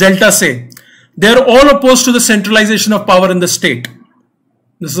 what does Delta say? They are all opposed to the centralization of power in the state.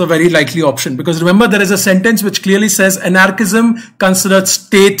 This is a very likely option, because remember, there is a sentence which clearly says anarchism considers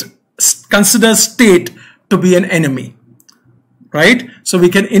state to be an enemy. Right? So we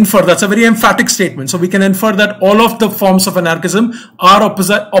can infer, that's a very emphatic statement. So we can infer that all of the forms of anarchism are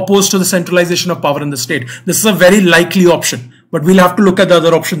opposed to the centralization of power in the state. This is a very likely option, but we'll have to look at the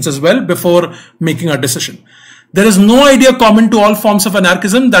other options as well before making our decision. There is no idea common to all forms of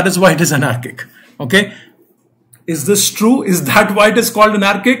anarchism. That is why it is anarchic. Okay. Is this true? Is that why it is called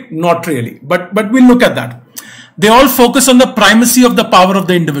anarchic? Not really, but we'll look at that. They all focus on the primacy of the power of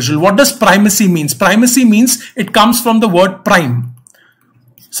the individual. What does primacy means? Primacy means it comes from the word prime.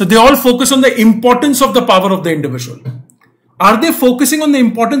 So they all focus on the importance of the power of the individual. Are they focusing on the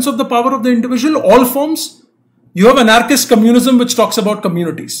importance of the power of the individual? All forms? You have anarchist communism which talks about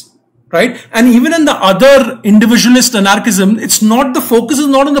communities, right? And even in the other individualist anarchism, it's not, the focus is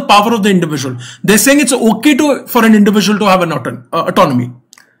not on the power of the individual. They're saying it's okay for an individual to have an autonomy.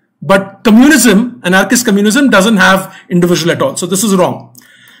 But communism, anarchist communism, doesn't have individual at all. So this is wrong.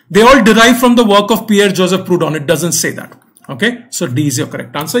 They all derive from the work of Pierre-Joseph Proudhon. It doesn't say that. Okay. So D is your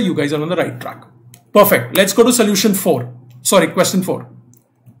correct answer. You guys are on the right track. Perfect. Let's go to solution 4. Sorry, question 4.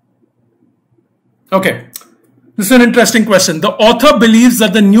 Okay. This is an interesting question. The author believes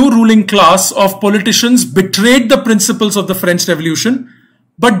that the new ruling class of politicians betrayed the principles of the French Revolution,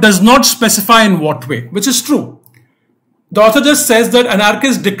 but does not specify in what way, which is true. The author just says that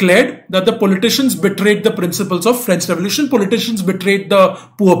anarchists declared that the politicians betrayed the principles of French Revolution. Politicians betrayed the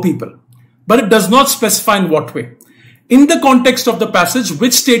poor people. But it does not specify in what way. In the context of the passage,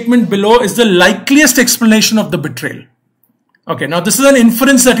 which statement below is the likeliest explanation of the betrayal? Okay, now this is an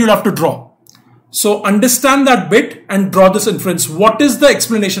inference that you'll have to draw. So understand that bit and draw this inference. What is the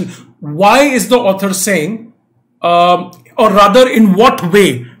explanation? Why is the author saying, or rather in what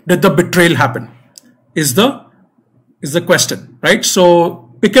way did the betrayal happen? Is the question, right?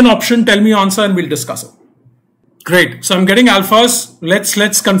 So pick an option, tell me your answer, and we'll discuss it. Great. So I'm getting alphas.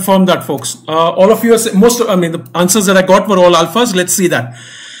 Let's confirm that, folks. All of you are the answers that I got were all alphas. Let's see that.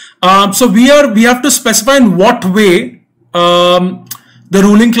 So we have to specify in what way the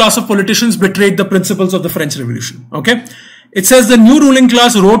ruling class of politicians betrayed the principles of the French Revolution. Okay. It says the new ruling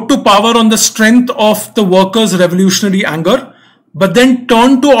class rose to power on the strength of the workers' revolutionary anger, but then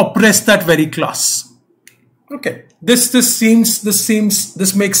turned to oppress that very class. Okay. This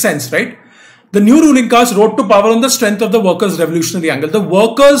makes sense, right? The new ruling class rose to power on the strength of the workers' revolutionary anger. The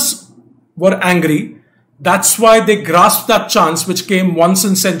workers were angry. That's why they grasped that chance, which came once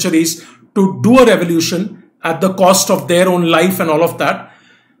in centuries, to do a revolution at the cost of their own life and all of that.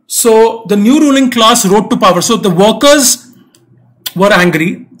 So the new ruling class rose to power. So the workers were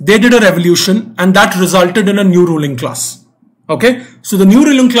angry. They did a revolution, and that resulted in a new ruling class. Okay, so the new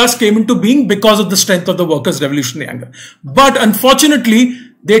ruling class came into being because of the strength of the workers' revolutionary anger. But unfortunately,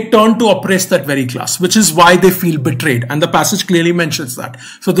 they turned to oppress that very class, which is why they feel betrayed. And the passage clearly mentions that.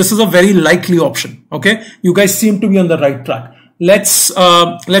 So this is a very likely option. Okay, you guys seem to be on the right track. Let's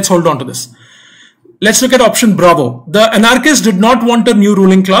hold on to this. Let's look at option Bravo. The anarchists did not want a new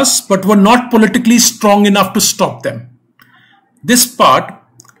ruling class, but were not politically strong enough to stop them. This part,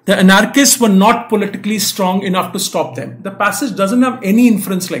 the anarchists were not politically strong enough to stop them. The passage doesn't have any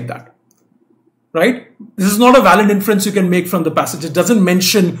inference like that, right? This is not a valid inference you can make from the passage. It doesn't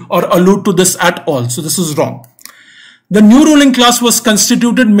mention or allude to this at all. So this is wrong. The new ruling class was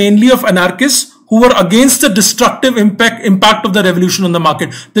constituted mainly of anarchists who were against the destructive impact of the revolution on the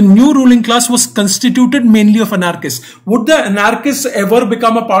market. The new ruling class was constituted mainly of anarchists. Would the anarchists ever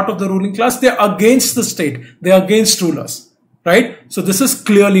become a part of the ruling class? They're against the state. They're against rulers. Right? So this is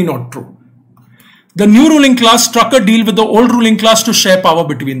clearly not true. The new ruling class struck a deal with the old ruling class to share power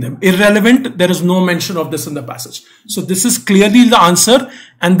between them. Irrelevant. There is no mention of this in the passage. So this is clearly the answer,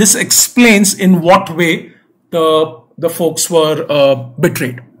 and this explains in what way the folks were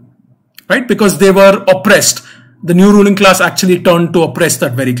betrayed. Right? Because they were oppressed. The new ruling class actually turned to oppress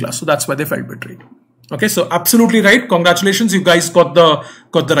that very class. So that's why they felt betrayed. Okay, so absolutely right. Congratulations. You guys got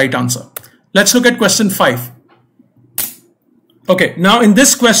the right answer. Let's look at question 5. Okay, now in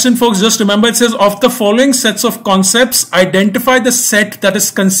this question, folks, just remember it says, of the following sets of concepts, identify the set that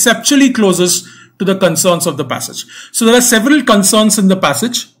is conceptually closest to the concerns of the passage. So there are several concerns in the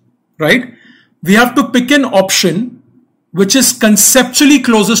passage, right? we have to pick an option which is conceptually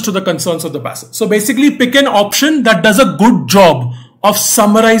closest to the concerns of the passage. So basically pick an option that does a good job of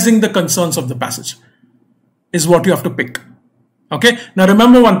summarizing the concerns of the passage is what you have to pick. Okay. Now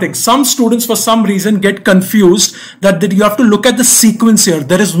remember one thing, some students for some reason get confused that you have to look at the sequence here.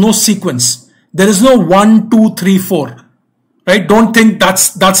 There is no sequence. There is no 1, 2, 3, 4. Right? Don't think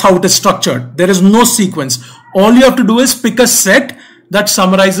that's how it is structured. There is no sequence. All you have to do is pick a set that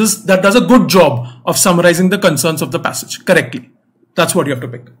summarizes, that does a good job of summarizing the concerns of the passage correctly. That's what you have to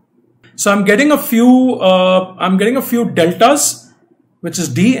pick. So I'm getting a few deltas, which is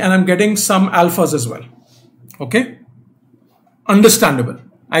D, and I'm getting some alphas as well. Okay. Understandable.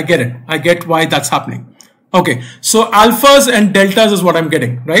 I get it. I get why that's happening. Okay. So alphas and deltas is what I'm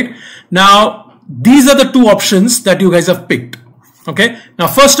getting, right? Now, these are the two options that you guys have picked. Okay. Now,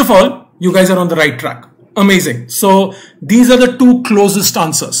 first of all, you guys are on the right track. Amazing. So these are the two closest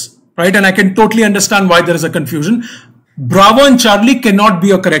answers, right? And I can totally understand why there is a confusion. Bravo and Charlie cannot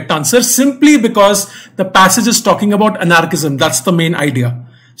be a correct answer simply because the passage is talking about anarchism. That's the main idea.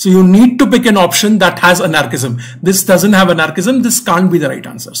 So you need to pick an option that has anarchism. This doesn't have anarchism. This can't be the right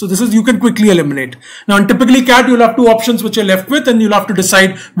answer. So this is, you can quickly eliminate. Now in typically CAT, you'll have two options which you're left with and you'll have to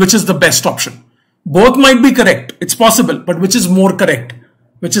decide which is the best option. Both might be correct. It's possible, but which is more correct?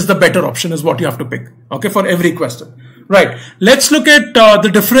 Which is the better option is what you have to pick. Okay, for every question. Right. Let's look at the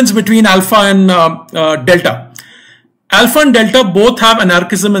difference between alpha and delta. Alpha and delta both have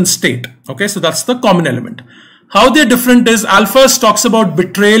anarchism and state. Okay, so that's the common element. How they're different is alpha talks about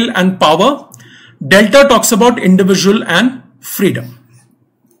betrayal and power. Delta talks about individual and freedom.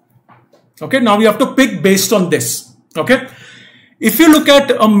 Okay, now we have to pick based on this. Okay. If you look at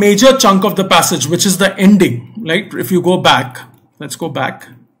a major chunk of the passage, which is the ending, like if you go back, let's go back.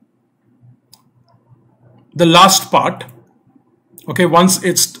 The last part, okay, once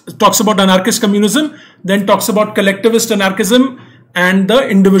it talks about anarchist communism, then talks about collectivist anarchism and the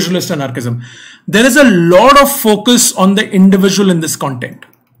individualist anarchism. There is a lot of focus on the individual in this content.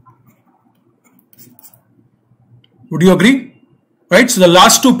 Would you agree? Right? So the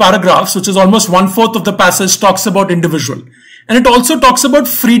last two paragraphs, which is almost 1/4 of the passage, talks about individual. And it also talks about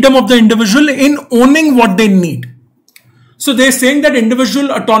freedom of the individual in owning what they need. So they're saying that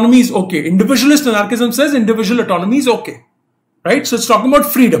individual autonomy is okay. Individualist anarchism says individual autonomy is okay. Right? So it's talking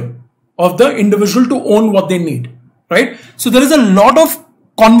about freedom of the individual to own what they need. Right? So there is a lot of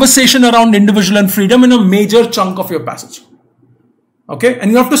conversation around individual and freedom in a major chunk of your passage. Okay?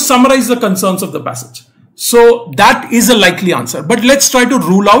 And you have to summarize the concerns of the passage. So that is a likely answer. But let's try to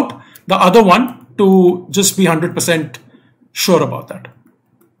rule out the other one to just be 100% sure about that.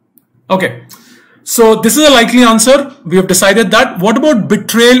 Okay. So this is a likely answer. We have decided that. What about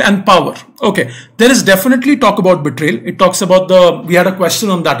betrayal and power? Okay. There is definitely talk about betrayal. It talks about we had a question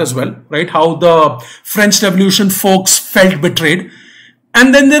on that as well, right? How the French Revolution folks felt betrayed.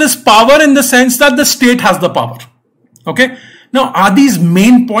 And then there is power in the sense that the state has the power. Okay. Now, are these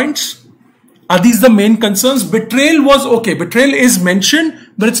main points? Are these the main concerns? Betrayal was okay. Betrayal is mentioned,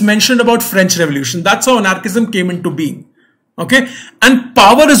 but it's mentioned about French Revolution. That's how anarchism came into being. Okay. And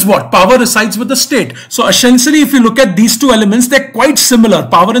power is what? Power resides with the state. So essentially, if you look at these two elements, they're quite similar.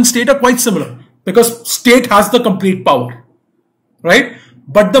 Power and state are quite similar because state has the complete power, right?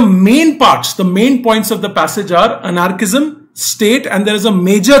 But the main parts, the main points of the passage are anarchism, state, and there is a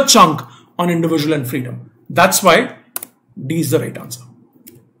major chunk on individual and freedom. That's why D is the right answer.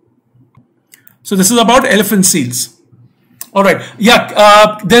 So this is about elephant seals. All right.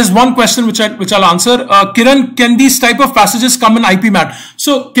 Yeah. There's one question which I'll answer. Kiran, can these type of passages come in IPMAT?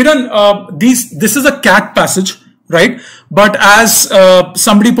 So Kiran, this is a CAT passage, right? But as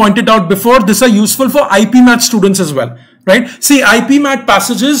somebody pointed out before, these are useful for IPMAT students as well, right? See, IPMAT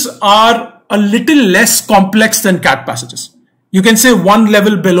passages are a little less complex than CAT passages. You can say one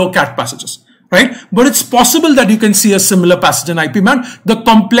level below CAT passages, right? But it's possible that you can see a similar passage in IPMAT. The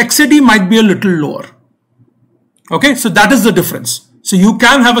complexity might be a little lower. Okay, so that is the difference. So you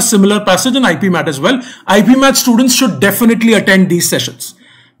can have a similar passage in IPMAT as well. IPMAT students should definitely attend these sessions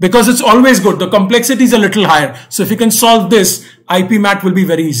because it's always good. The complexity is a little higher. So if you can solve this, IPMAT will be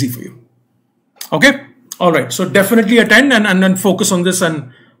very easy for you. Okay, all right. So definitely attend and then focus on this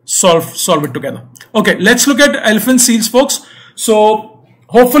and solve it together. Okay, let's look at elephant seals, folks. So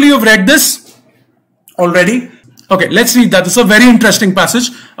hopefully you've read this already. Okay, let's read that. This is a very interesting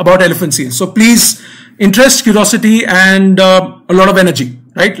passage about elephant seals. So please, interest, curiosity, and a lot of energy,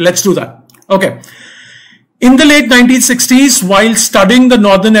 right? Let's do that. Okay. In the late 1960s, while studying the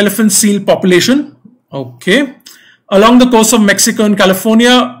northern elephant seal population, okay, along the coast of Mexico and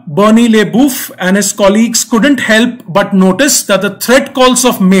California, Bernie LeBoeuf and his colleagues couldn't help but notice that the threat calls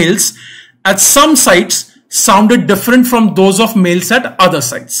of males at some sites sounded different from those of males at other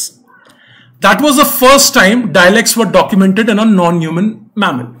sites. That was the first time dialects were documented in a non-human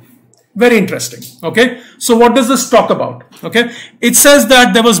mammal. Very interesting. Okay. So what does this talk about? Okay. It says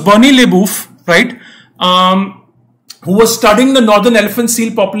that there was Bernie Leboeuf, right, who was studying the northern elephant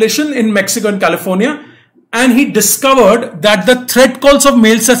seal population in Mexico and California. And he discovered that the threat calls of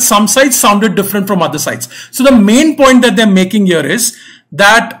males at some sites sounded different from other sites. So the main point that they're making here is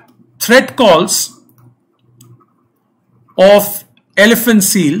that threat calls of elephant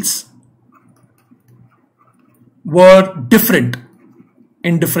seals were different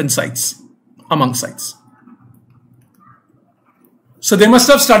in different sites, among sites. So they must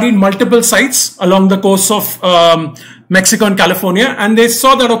have studied multiple sites along the coast of Mexico and California, and they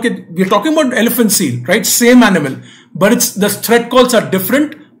saw that, okay, we're talking about elephant seal, right? Same animal, but the threat calls are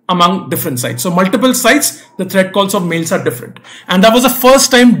different among different sites. So multiple sites, the threat calls of males are different. And that was the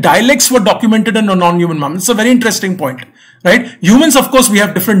first time dialects were documented in a non-human mammal. It's a very interesting point, right? Humans, of course, we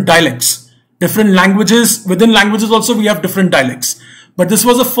have different dialects, different languages. Within languages also, we have different dialects. But this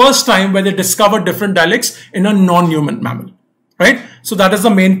was the first time where they discovered different dialects in a non-human mammal, right? So that is the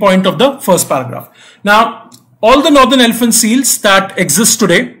main point of the first paragraph. Now, all the northern elephant seals that exist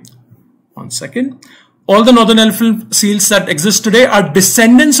today, all the northern elephant seals that exist today are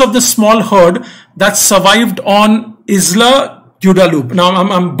descendants of the small herd that survived on Isla Guadalupe. Now,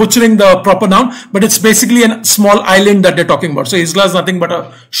 I'm butchering the proper noun, but it's basically a small island that they're talking about. So Isla is nothing but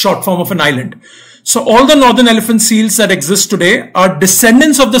a short form of an island. So all the northern elephant seals that exist today are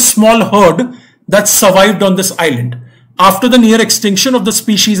descendants of the small herd that survived on this island after the near extinction of the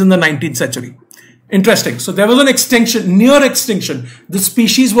species in the 19th century. Interesting. So there was an extinction, near extinction. The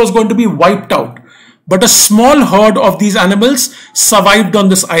species was going to be wiped out. But a small herd of these animals survived on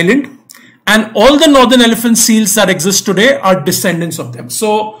this island. And all the northern elephant seals that exist today are descendants of them.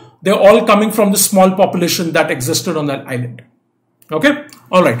 So they're all coming from the small population that existed on that island. Okay.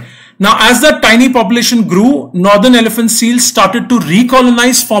 All right. Now, as that tiny population grew, northern elephant seals started to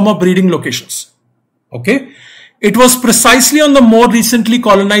recolonize former breeding locations. Okay. It was precisely on the more recently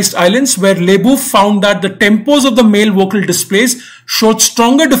colonized islands where Leboeuf found that the tempos of the male vocal displays showed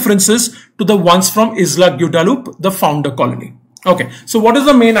stronger differences to the ones from Isla Guadalupe, the founder colony. Okay, so what is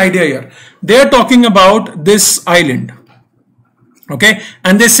the main idea here? They are talking about this island. Okay,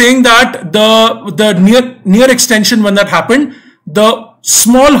 and they're saying that the near extension, when that happened, the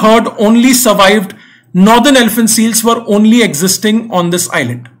small herd only survived. Northern elephant seals were only existing on this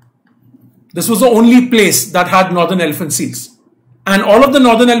island. This was the only place that had northern elephant seals. And all of the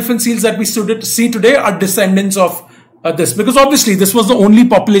northern elephant seals that we see today are descendants of this. Because obviously this was the only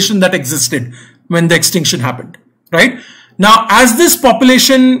population that existed when the extinction happened. Right? Now, as this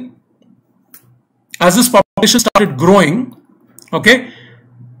population started growing, okay,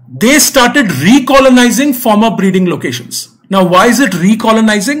 they started recolonizing former breeding locations. Now, why is it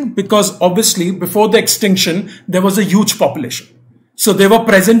recolonizing? Because obviously before the extinction, there was a huge population. So they were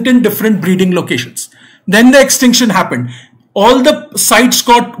present in different breeding locations. Then the extinction happened. All the sites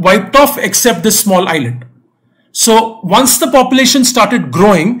got wiped off except this small island. So once the population started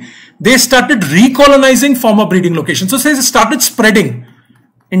growing, they started recolonizing former breeding locations. So they started spreading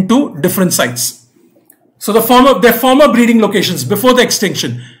into different sites. So their former breeding locations before the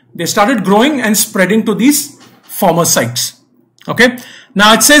extinction, they started growing and spreading to these former sites. Okay.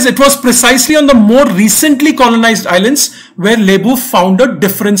 Now it says it was precisely on the more recently colonized islands where Leboeuf found a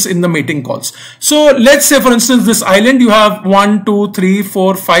difference in the mating calls. So let's say, for instance, this island, you have 1, 2, 3,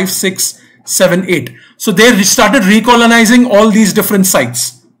 4, 5, 6, 7, 8. So they started recolonizing all these different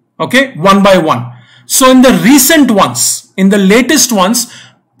sites. Okay, one by one. So in the recent ones, in the latest ones,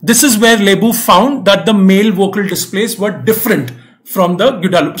 this is where Leboeuf found that the male vocal displays were different from the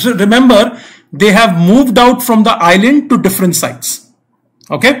Guadalupe. So remember, they have moved out from the island to different sites.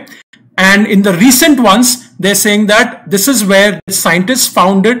 Okay. And in the recent ones, they're saying that this is where the scientists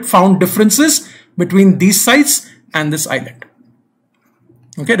found differences between these sites and this island.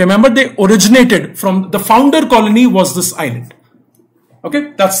 Okay. Remember, they originated from the founder colony was this island.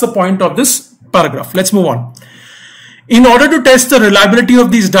 Okay. That's the point of this paragraph. Let's move on. In order to test the reliability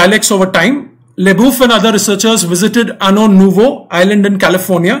of these dialects over time, Leboeuf and other researchers visited Ano Nuevo Island in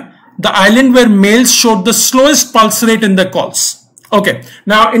California, the island where males showed the slowest pulse rate in their calls. Okay,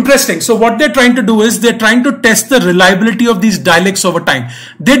 now interesting. So what they're trying to do is they're trying to test the reliability of these dialects over time.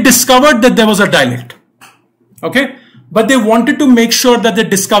 They discovered that there was a dialect. Okay, but they wanted to make sure that the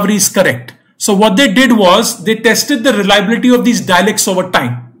discovery is correct. So what they did was they tested the reliability of these dialects over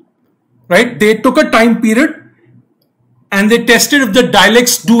time. Right? They took a time period and they tested if the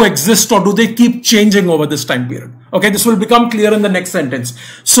dialects do exist or do they keep changing over this time period. Okay, this will become clear in the next sentence.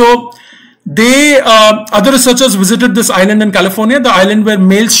 So Other researchers visited this island in California, the island where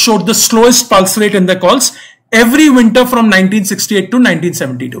males showed the slowest pulse rate in their calls every winter from 1968 to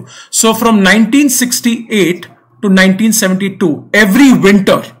 1972. So from 1968 to 1972, every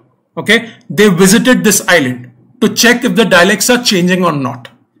winter, okay, they visited this island to check if the dialects are changing or not,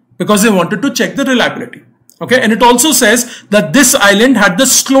 because they wanted to check the reliability. Okay, and it also says that this island had the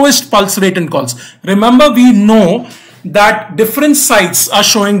slowest pulse rate in calls. Remember, we know that different sites are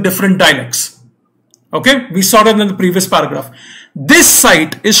showing different dialects. Okay, we saw that in the previous paragraph. This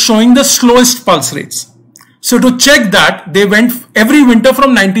site is showing the slowest pulse rates. So to check that, they went every winter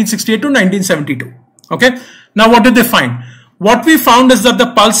from 1968 to 1972. Okay, now what did they find? What we found is that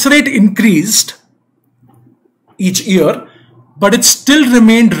the pulse rate increased each year, but it still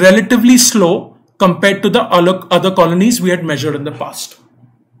remained relatively slow compared to the other colonies we had measured in the past.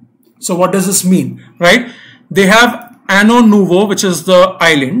 So what does this mean, right? They have Ano Nuovo, which is the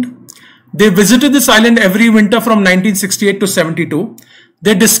island. They visited this island every winter from 1968 to 72.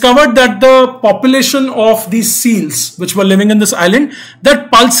 They discovered that the population of these seals which were living in this island,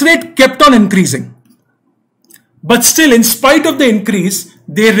 that pulse rate kept on increasing. But still, in spite of the increase,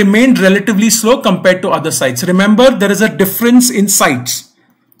 they remained relatively slow compared to other sites. Remember, there is a difference in sites.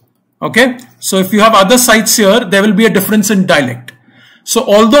 Okay, so if you have other sites here, there will be a difference in dialect. So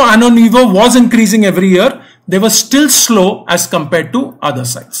although Ano Nuovo was increasing every year, they were still slow as compared to other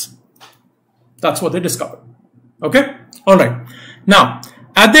sites. That's what they discovered. Okay, all right. Now,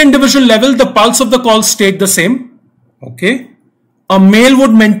 at the individual level, the pulse of the call stayed the same. Okay, a male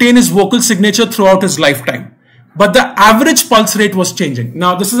would maintain his vocal signature throughout his lifetime, but the average pulse rate was changing.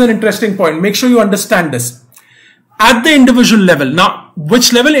 Now, this is an interesting point. Make sure you understand this. At the individual level, now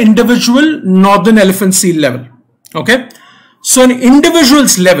which level? Individual northern elephant seal level. Okay, so an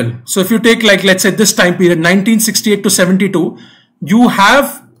individual's level, so if you take, like, let's say this time period 1968 to 72, you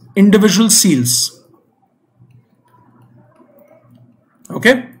have individual seals.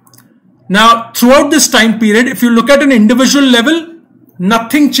 Okay, now throughout this time period, if you look at an individual level,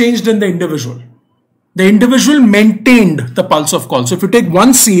 nothing changed in the individual. The individual maintained the pulse of call. So if you take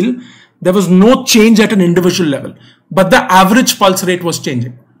one seal, there was no change at an individual level, but the average pulse rate was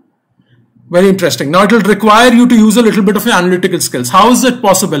changing. Very interesting. Now it will require you to use a little bit of your analytical skills. How is it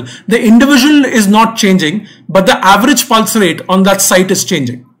possible? The individual is not changing, but the average pulse rate on that site is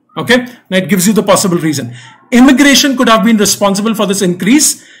changing. Okay, now it gives you the possible reason. Immigration could have been responsible for this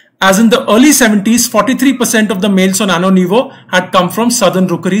increase, as in the early 70s, 43% of the males on Ano Nuovo had come from southern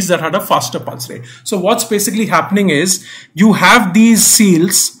rookeries that had a faster pulse rate. So what's basically happening is, you have these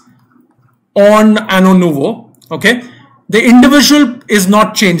seals on Ano Nuovo, okay, the individual is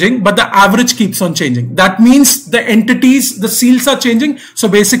not changing, but the average keeps on changing. That means the entities, the seals are changing. So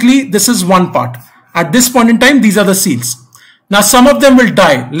basically, this is one part. At this point in time, these are the seals. Now, some of them will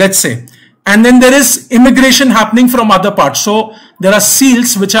die, let's say, and then there is immigration happening from other parts. So there are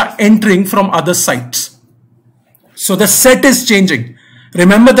seals which are entering from other sites. So the set is changing.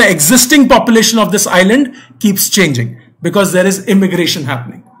 Remember, the existing population of this island keeps changing because there is immigration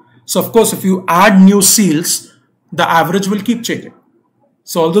happening. So of course, if you add new seals, the average will keep changing.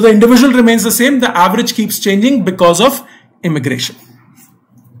 So although the individual remains the same, the average keeps changing because of immigration.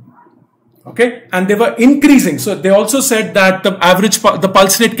 Okay, and they were increasing. So they also said that the average, the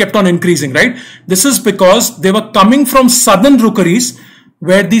pulse rate kept on increasing, right? This is because they were coming from southern rookeries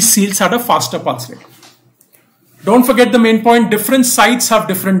where these seals had a faster pulse rate. Don't forget the main point, different sites have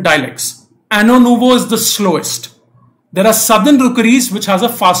different dialects. Ano Nuovo is the slowest. There are southern rookeries which has a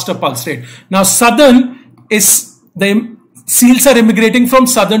faster pulse rate. Now southern is, the seals are immigrating from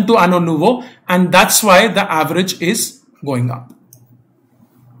southern to Ano Nuovo, and that's why the average is going up.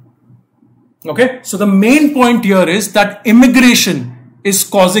 Okay, so the main point here is that immigration is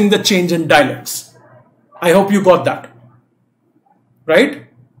causing the change in dialects. I hope you got that, right?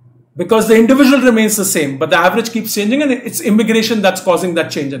 Because the individual remains the same, but the average keeps changing, and it's immigration that's causing that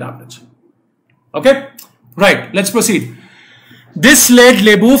change in average. Okay, right, let's proceed. This led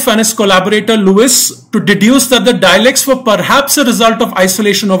Leboeuf and his collaborator Lewis to deduce that the dialects were perhaps a result of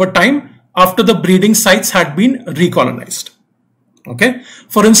isolation over time after the breeding sites had been recolonized. Okay,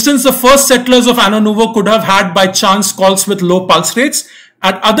 for instance, the first settlers of Ano Nuovo could have had by chance calls with low pulse rates.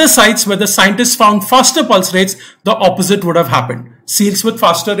 At other sites where the scientists found faster pulse rates, the opposite would have happened. Seals with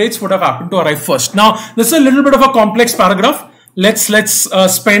faster rates would have happened to arrive first. Now, this is a little bit of a complex paragraph. Let's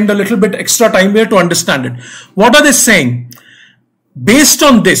spend a little bit extra time here to understand it. What are they saying? Based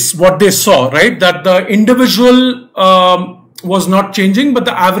on this, what they saw, right, that the individual was not changing, but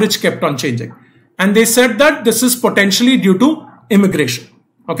the average kept on changing. And they said that this is potentially due to immigration.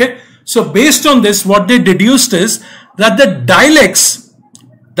 Okay, so based on this, what they deduced is that the dialects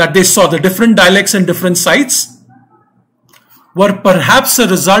that they saw, the different dialects in different sites, were perhaps a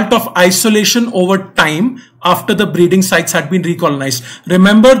result of isolation over time after the breeding sites had been recolonized.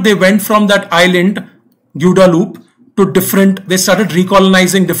 Remember, they went from that island, Guadeloupe, to they started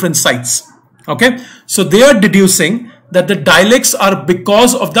recolonizing different sites. Okay, so they are deducing that the dialects are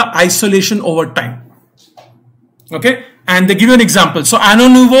because of the isolation over time. Okay, and they give you an example. So Ano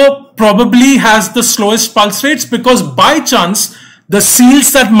Nouveau probably has the slowest pulse rates because by chance the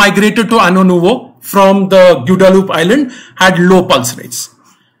seals that migrated to Ano Nouveau from the Guadeloupe island had low pulse rates.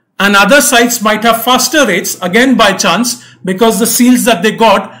 And other sites might have faster rates, again by chance, because the seals that they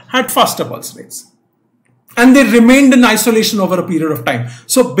got had faster pulse rates. And they remained in isolation over a period of time.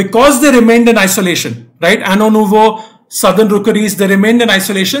 So because they remained in isolation, right, Ano Nouveau, Southern Rookeries, they remained in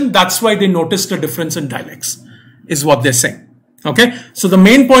isolation. That's why they noticed a difference in dialects, is what they're saying. Okay, so the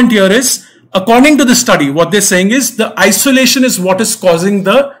main point here is, according to the study, what they're saying is the isolation is what is causing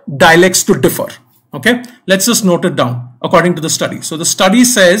the dialects to differ. Okay, let's just note it down according to the study. So the study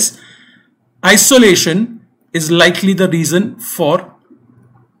says isolation is likely the reason for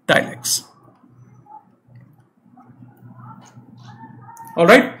dialects. All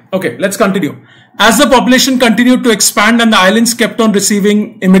right. Okay, let's continue. As the population continued to expand and the islands kept on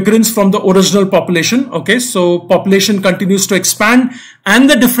receiving immigrants from the original population, okay, so population continues to expand and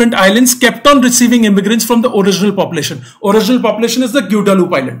the different islands kept on receiving immigrants from the original population. Original population is the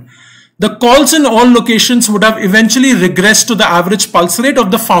Guadeloupe island. The calls in all locations would have eventually regressed to the average pulse rate of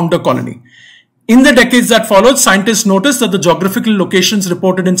the founder colony. In the decades that followed, scientists noticed that the geographical locations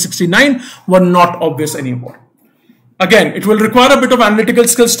reported in 69 were not obvious anymore. Again, it will require a bit of analytical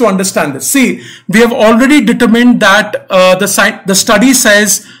skills to understand this. See, we have already determined that the study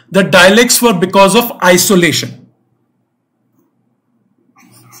says the dialects were because of isolation.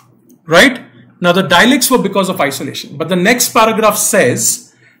 Right? Now, the dialects were because of isolation. But the next paragraph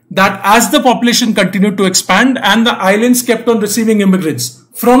says that as the population continued to expand and the islands kept on receiving immigrants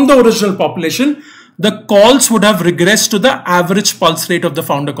from the original population, the calls would have regressed to the average pulse rate of the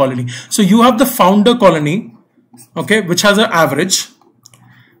founder colony. So you have the founder colony, okay, which has an average,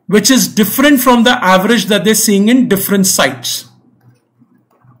 which is different from the average that they're seeing in different sites.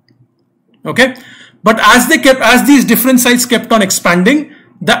 Okay, but as these different sites kept on expanding,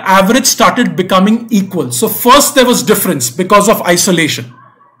 the average started becoming equal. So first there was difference because of isolation,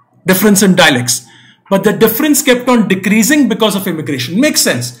 difference in dialects, but the difference kept on decreasing because of immigration. Makes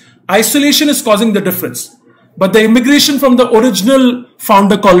sense. Isolation is causing the difference, but the immigration from the original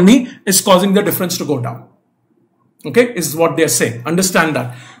founder colony is causing the difference to go down. Okay, is what they are saying. Understand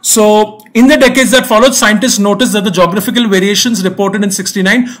that. So in the decades that followed, scientists noticed that the geographical variations reported in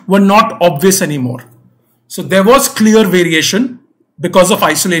 69 were not obvious anymore. So there was clear variation because of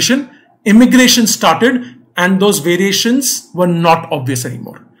isolation. Immigration started and those variations were not obvious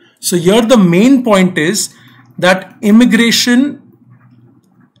anymore. So here the main point is that immigration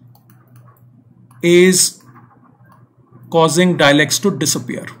is causing dialects to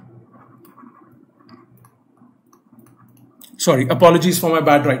disappear. Sorry, apologies for my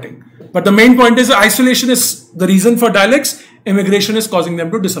bad writing. But the main point is isolation is the reason for dialects. Immigration is causing them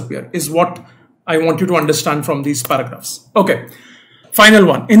to disappear, is what I want you to understand from these paragraphs. Okay, final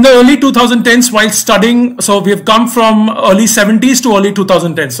one. In the early 2010s, while studying, so we have come from early 70s to early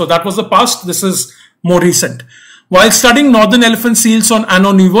 2010s. So that was the past. This is more recent. While studying northern elephant seals on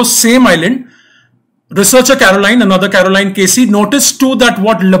Ano Nouveau, same island, researcher Caroline, another Caroline Casey, noticed too that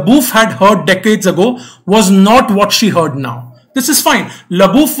what Leboeuf had heard decades ago was not what she heard now. This is fine.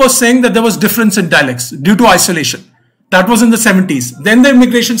 Leboeuf was saying that there was difference in dialects due to isolation. That was in the 70s. Then the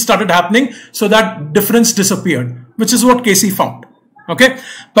immigration started happening, so that difference disappeared, which is what Casey found. Okay.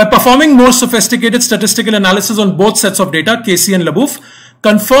 By performing more sophisticated statistical analysis on both sets of data, Casey and Leboeuf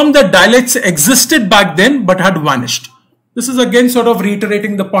confirmed that dialects existed back then but had vanished. This is again sort of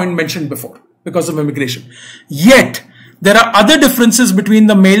reiterating the point mentioned before because of immigration. Yet, there are other differences between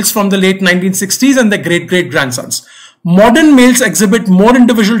the males from the late 1960s and their great-great-grandsons. Modern males exhibit more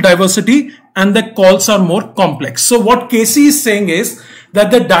individual diversity and the calls are more complex. So what Casey is saying is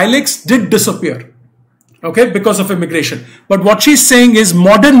that the dialects did disappear, okay, because of immigration. But what she's saying is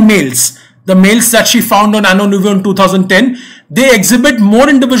modern males, the males that she found on Ano Nouveau in 2010, they exhibit more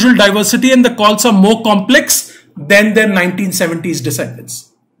individual diversity and the calls are more complex than their 1970s descendants.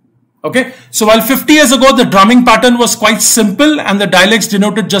 Okay, so while 50 years ago the drumming pattern was quite simple and the dialects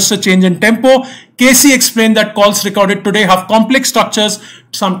denoted just a change in tempo, Casey explained that calls recorded today have complex structures,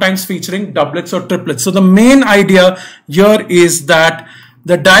 sometimes featuring doublets or triplets. So the main idea here is that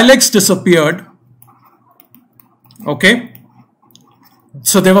the dialects disappeared. Okay,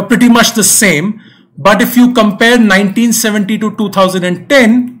 so they were pretty much the same, But if you compare 1970 to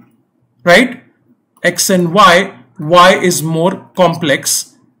 2010, right, X and Y is more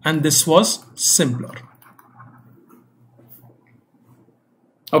complex and this was simpler.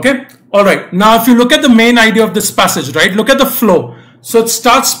 Okay, all right. Now, if you look at the main idea of this passage, right, look at the flow. So it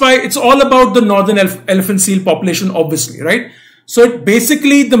starts by, it's all about the northern elephant seal population, obviously, right? So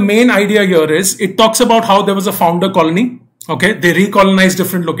basically the main idea here is, it talks about how there was a founder colony. Okay, they recolonized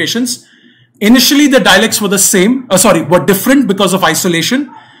different locations. Initially, the dialects were the same, were different because of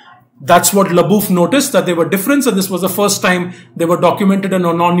isolation. That's what LaBeouf noticed, that they were different. And this was the first time they were documented in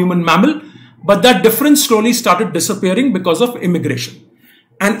a non-human mammal. But that difference slowly started disappearing because of immigration.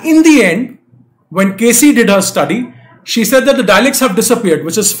 And in the end, when Casey did her study, she said that the dialects have disappeared,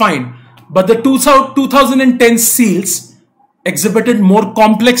 which is fine. But the 2010 seals exhibited more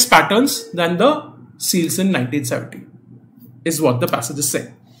complex patterns than the seals in 1970, is what the passage is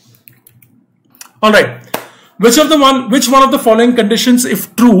saying. All right. Which one of the following conditions,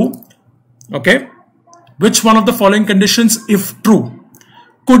 if true, okay, which one of the following conditions, if true,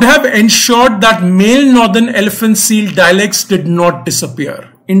 could have ensured that male northern elephant seal dialects did not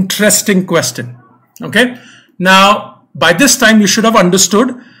disappear? Interesting question. Okay. Now, by this time, you should have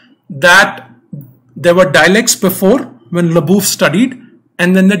understood that there were dialects before when LaBeouf studied,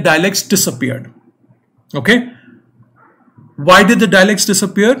 and then the dialects disappeared. Okay. Why did the dialects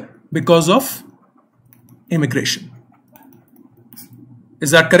disappear? Because of immigration.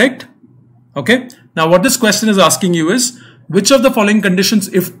 Is that correct? Okay. Now, what this question is asking you is, which of the following conditions,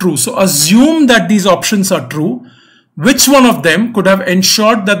 if true? So, assume that these options are true. Which one of them could have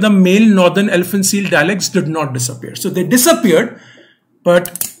ensured that the male northern elephant seal dialects did not disappear? So, they disappeared,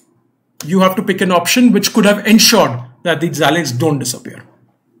 but you have to pick an option which could have ensured that these dialects don't disappear.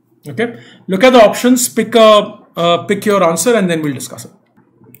 Okay. Look at the options, pick your answer, and then we'll discuss it.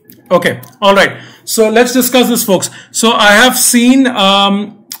 Okay. All right. So, let's discuss this, folks. So, I have seen,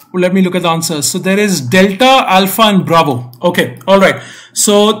 let me look at the answers. So, there is Delta, Alpha, and Bravo. Okay. All right.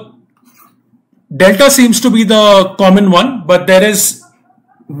 So, Delta seems to be the common one, but there is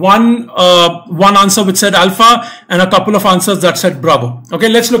one answer which said Alpha and a couple of answers that said Bravo. Okay,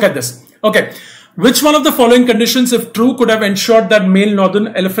 let's look at this. Okay, which one of the following conditions, if true, could have ensured that male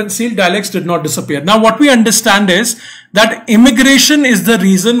northern elephant seal dialects did not disappear? Now, what we understand is that immigration is the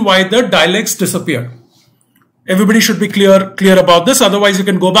reason why the dialects disappeared. Everybody should be clear about this. Otherwise, you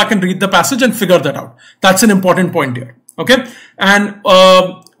can go back and read the passage and figure that out. That's an important point here. Okay, and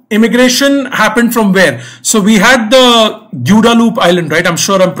immigration happened from where? So we had the Guadeloupe Island, right? I'm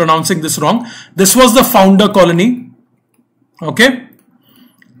sure I'm pronouncing this wrong. This was the founder colony. Okay.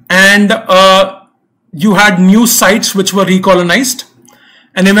 And you had new sites which were recolonized.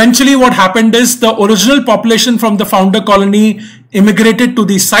 And eventually what happened is the original population from the founder colony immigrated to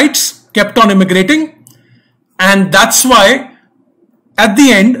these sites, kept on immigrating. And that's why at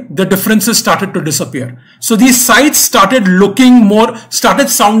the end, the differences started to disappear. So these sites started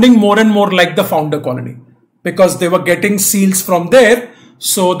sounding more and more like the founder colony because they were getting seals from there.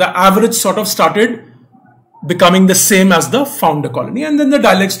 So the average sort of started becoming the same as the founder colony, and then the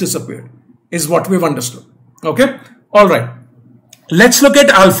dialects disappeared, is what we've understood. Okay. All right. Let's look at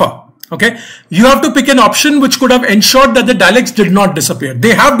Alpha. Okay. You have to pick an option which could have ensured that the dialects did not disappear.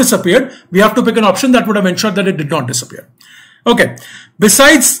 They have disappeared. We have to pick an option that would have ensured that it did not disappear. Okay,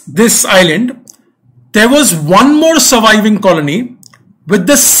 besides this island, there was one more surviving colony with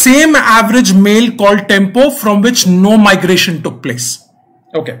the same average male called Tempo from which no migration took place.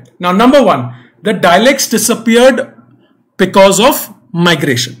 Okay, now number one, the dialects disappeared because of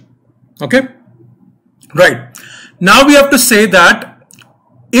migration. Okay, right. Now we have to say that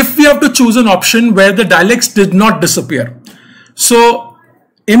if we have to choose an option where the dialects did not disappear, so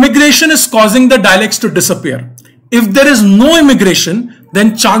immigration is causing the dialects to disappear. If there is no immigration,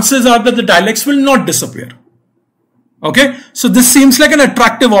 then chances are that the dialects will not disappear. Okay, so this seems like an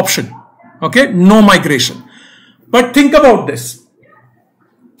attractive option. Okay, no migration. But think about this.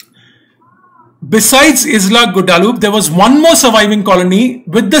 Besides Isla Guadeloupe, there was one more surviving colony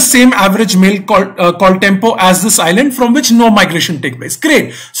with the same average male called Tempo as this island from which no migration took place.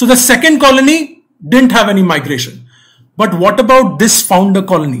 Great. So the second colony didn't have any migration. But what about this founder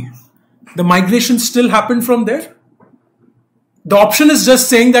colony? The migration still happened from there? The option is just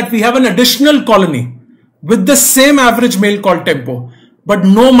saying that we have an additional colony with the same average male called Tempo, but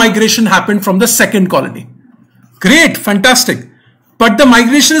no migration happened from the second colony. Great, fantastic. But the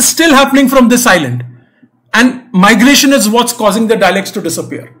migration is still happening from this island, and migration is what's causing the dialects to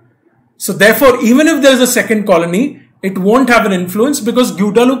disappear. So therefore, even if there is a second colony, it won't have an influence because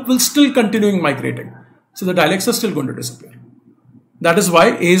Guadeloupe will still continue migrating. So the dialects are still going to disappear. That is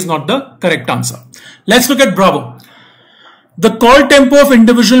why A is not the correct answer. Let's look at Bravo. The call tempo of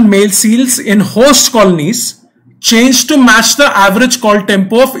individual male seals in host colonies changed to match the average call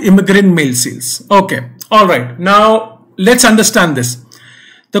tempo of immigrant male seals. Okay, all right. Now let's understand this.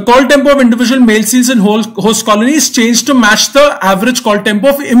 The call tempo of individual male seals in host colonies changed to match the average call tempo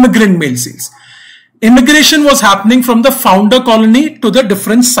of immigrant male seals. Immigration was happening from the founder colony to the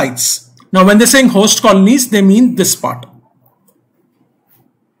different sites. Now when they're saying host colonies, they mean this part.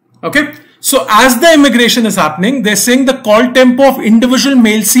 Okay. So as the immigration is happening, they're saying the call tempo of individual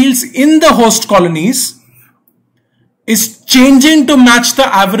male seals in the host colonies is changing to match the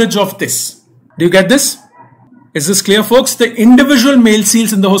average of this. Do you get this? Is this clear, folks? The individual male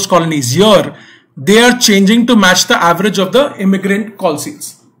seals in the host colonies here, they are changing to match the average of the immigrant call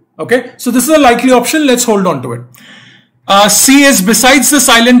seals. Okay, so this is a likely option. Let's hold on to it. C is, besides this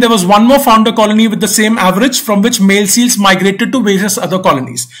island, there was one more founder colony with the same average from which male seals migrated to various other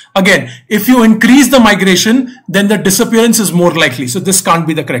colonies. Again, if you increase the migration, then the disappearance is more likely. So this can't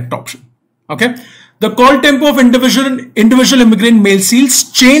be the correct option. Okay. The call tempo of individual immigrant male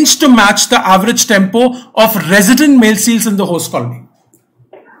seals changed to match the average tempo of resident male seals in the host colony.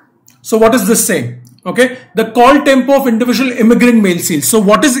 So what is this saying? Okay. The call tempo of individual immigrant male seals. So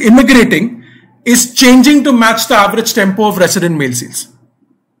what is immigrating is changing to match the average tempo of resident male seals.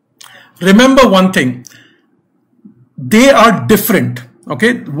 Remember one thing, they are different.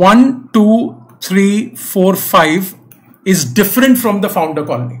 Okay, 1, 2, 3, 4, 5 is different from the founder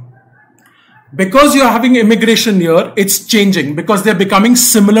colony. Because you are having immigration here, it's changing because they're becoming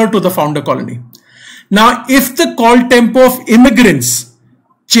similar to the founder colony. Now, if the call tempo of immigrants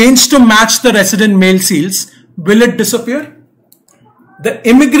change to match the resident male seals, will it disappear? The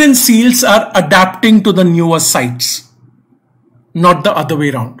immigrant seals are adapting to the newer sites, not the other way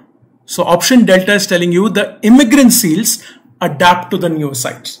around. So option delta is telling you the immigrant seals adapt to the newer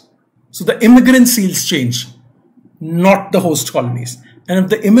sites. So the immigrant seals change, not the host colonies. And if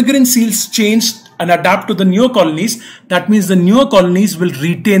the immigrant seals change and adapt to the newer colonies, that means the newer colonies will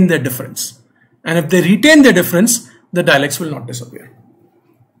retain their difference. And if they retain their difference, the dialects will not disappear.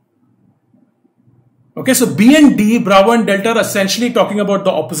 Okay, so B and D, Bravo and Delta, are essentially talking about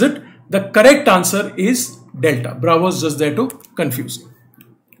the opposite. The correct answer is Delta. Bravo is just there to confuse you.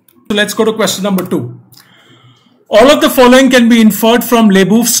 So let's go to question number 2. All of the following can be inferred from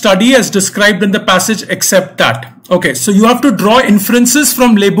Lebouf's study as described in the passage except that. Okay, so you have to draw inferences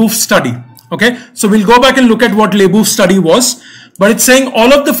from Lebouf's study. Okay, so we'll go back and look at what Lebouf's study was. But it's saying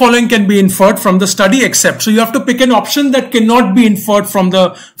all of the following can be inferred from the study except. So you have to pick an option that cannot be inferred from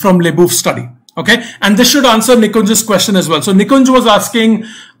Lebouf's study. Okay, and this should answer Nikunj's question as well. So Nikunj was asking,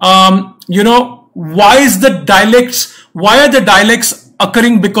 why are the dialects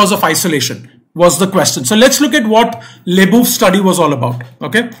occurring because of isolation was the question. So let's look at what Lebouf's study was all about.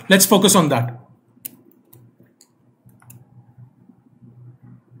 Okay, let's focus on that.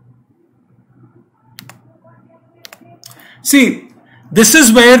 See, this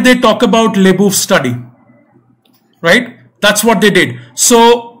is where they talk about Lebouf's study, right? That's what they did.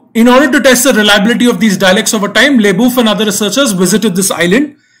 So in order to test the reliability of these dialects over time, Lebouf and other researchers visited this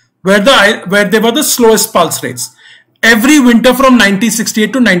island where they were the slowest pulse rates every winter from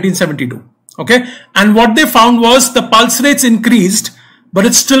 1968 to 1972. Okay, and what they found was the pulse rates increased, but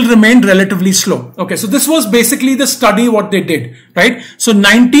it still remained relatively slow. Okay, so this was basically the study what they did, right? So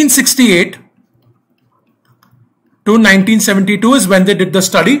 1968 to 1972 is when they did the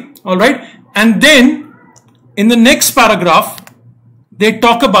study, all right? And then in the next paragraph, they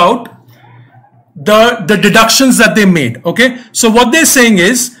talk about the deductions that they made. Okay, so what they're saying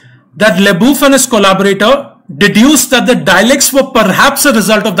is that Lebouf and his collaborator deduced that the dialects were perhaps a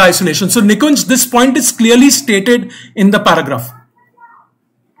result of the isolation. So Nikunj, this point is clearly stated in the paragraph.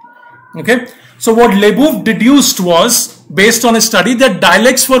 Okay, so what Lebouf deduced was based on his study that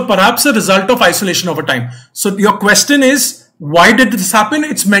dialects were perhaps a result of isolation over time. So your question is, why did this happen?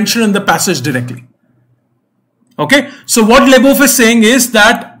 It's mentioned in the passage directly. Okay, so what Lebouf is saying is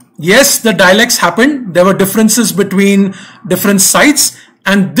that yes, the dialects happened. There were differences between different sites,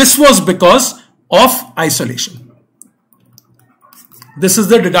 and this was because of isolation. This is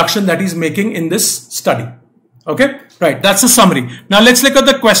the deduction that he's making in this study. Okay, right. That's a summary. Now let's look at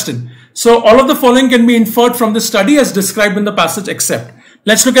the question. So all of the following can be inferred from the study as described in the passage except.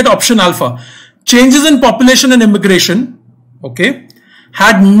 Let's look at option alpha. Changes in population and immigration, okay,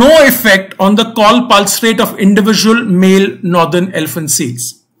 had no effect on the call pulse rate of individual male northern elephant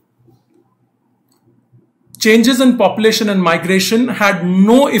seals. Changes in population and migration had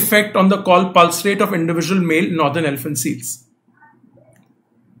no effect on the call pulse rate of individual male northern elephant seals.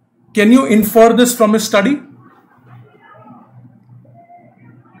 Can you infer this from a study?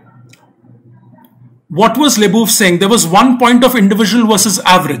 what was Leboeuf saying? There was one point of individual versus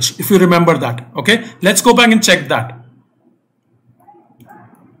average, if you remember that. Okay, let's go back and check that.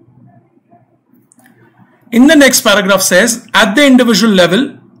 In the next paragraph says, at the individual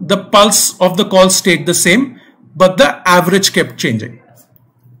level, the pulse of the call stayed the same, but the average kept changing.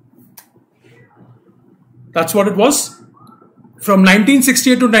 That's what it was. From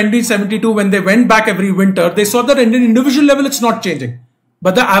 1968 to 1972, when they went back every winter, they saw that at an individual level, it's not changing,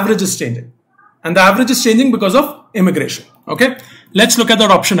 but the average is changing. And the average is changing because of immigration. Okay, let's look at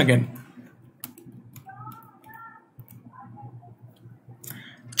that option again.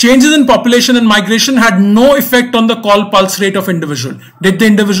 Changes in population and migration had no effect on the call pulse rate of individual. Did the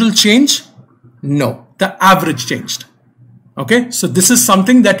individual change? No, the average changed. Okay, so this is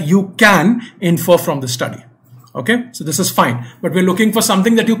something that you can infer from the study. Okay, so this is fine, but we're looking for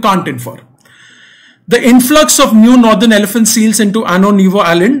something that you can't infer. The influx of new northern elephant seals into Anno Nuovo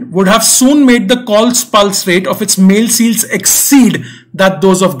Island would have soon made the call's pulse rate of its male seals exceed that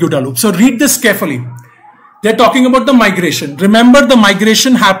those of Guadeloupe. So read this carefully. They're talking about the migration. Remember, the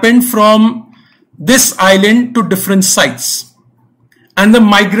migration happened from this island to different sites. And the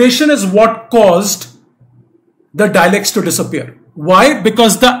migration is what caused the dialects to disappear. Why?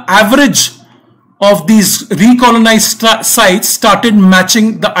 Because the average of these recolonized sites started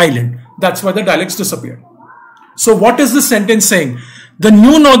matching the island. That's why the dialects disappeared. So what is the sentence saying? The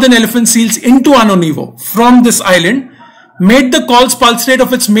new northern elephant seals into Anno Nuovo from this island made the call's pulse rate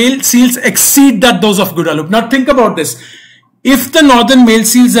of its male seals exceed that those of Guadeloupe. Now think about this. If the northern male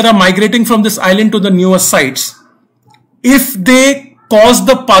seals that are migrating from this island to the newer sites, if they cause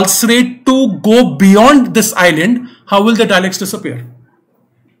the pulse rate to go beyond this island, how will the dialects disappear?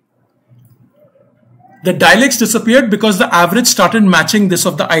 The dialects disappeared because the average started matching this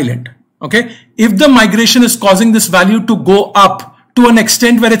of the island. Okay, if the migration is causing this value to go up to an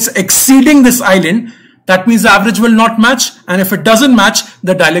extent where it's exceeding this island, that means the average will not match, and if it doesn't match,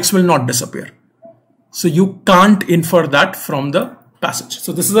 the dialects will not disappear. So you can't infer that from the passage.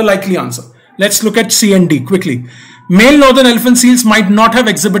 So this is a likely answer. Let's look at C and D quickly. Male northern elephant seals might not have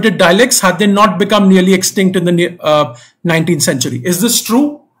exhibited dialects had they not become nearly extinct in the 19th century. Is this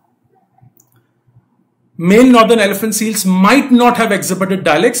true? Male northern elephant seals might not have exhibited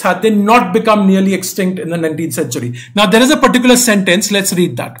dialects had they not become nearly extinct in the 19th century. Now there is a particular sentence, let's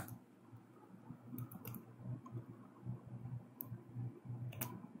read that.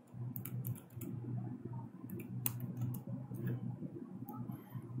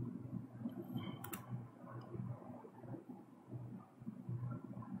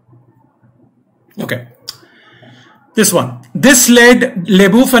 Okay. This one. This led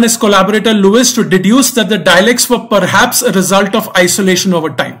Leboeuf and his collaborator Lewis to deduce that the dialects were perhaps a result of isolation over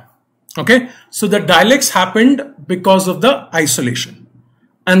time. Okay. So the dialects happened because of the isolation.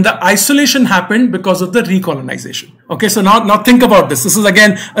 And the isolation happened because of the recolonization. Okay. So now think about this. This is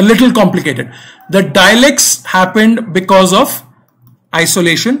again a little complicated. The dialects happened because of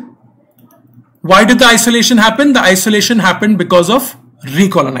isolation. Why did the isolation happen? The isolation happened because of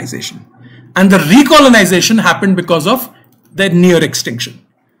recolonization. And the recolonization happened because of the near extinction.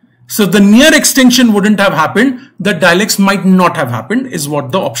 So the near extinction wouldn't have happened. The dialects might not have happened is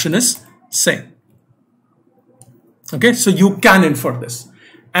what the option is saying. Okay, so you can infer this.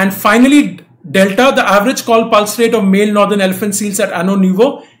 And finally, delta, the average call pulse rate of male northern elephant seals at Anno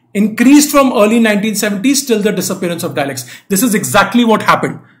Nuovo increased from early 1970s till the disappearance of dialects. This is exactly what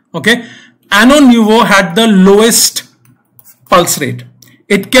happened. Okay, Anno Nuovo had the lowest pulse rate.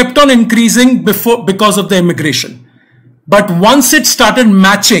 It kept on increasing because of the immigration. But once it started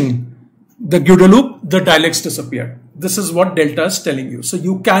matching the Guadeloupe, the dialects disappeared. This is what delta is telling you. So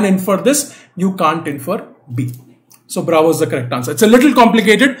you can infer this, you can't infer B. So bravo is the correct answer. It's a little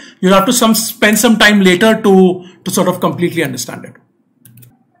complicated. You'll have to spend some time later to sort of completely understand it.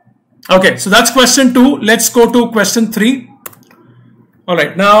 Okay, so that's question 2. Let's go to question 3.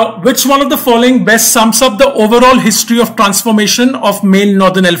 Alright, now which one of the following best sums up the overall history of transformation of male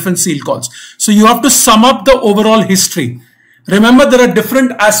northern elephant seal calls? So you have to sum up the overall history. Remember, there are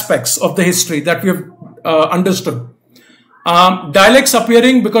different aspects of the history that we have understood. Dialects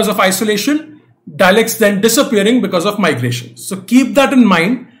appearing because of isolation, dialects then disappearing because of migration. So keep that in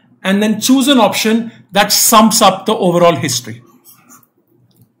mind and then choose an option that sums up the overall history.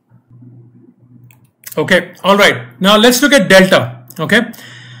 Okay, alright, now let's look at delta. Okay,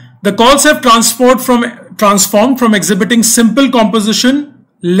 the calls have transformed from exhibiting simple composition,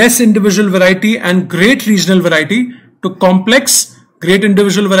 less individual variety and great regional variety to complex, great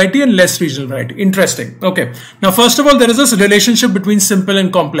individual variety and less regional variety. Interesting. Okay, now first of all, there is this relationship between simple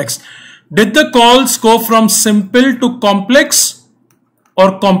and complex. Did the calls go from simple to complex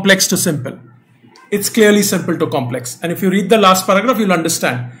or complex to simple? it's clearly simple to complex. And if you read the last paragraph, you'll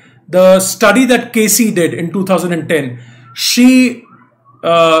understand. The study that Casey did in 2010, she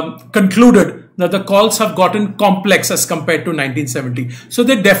concluded that the calls have gotten complex as compared to 1970. So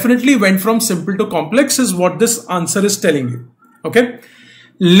they definitely went from simple to complex is what this answer is telling you. Okay.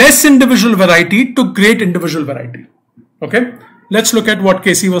 Less individual variety to great individual variety. Okay. Let's look at what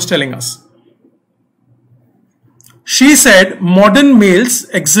Casey was telling us. She said modern males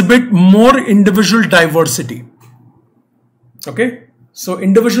exhibit more individual diversity. Okay. So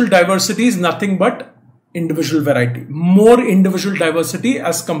individual diversity is nothing but individual variety. More individual diversity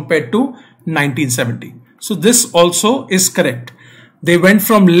as compared to 1970. So this also is correct. They went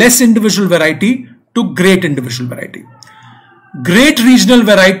from less individual variety to great individual variety. Great regional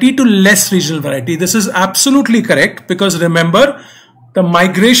variety to less regional variety. This is absolutely correct, because remember, the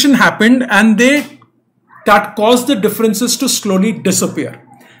migration happened and that caused the differences to slowly disappear.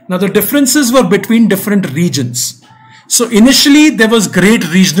 Now the differences were between different regions. So initially there was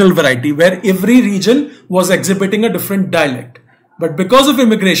great regional variety where every region was exhibiting a different dialect. But because of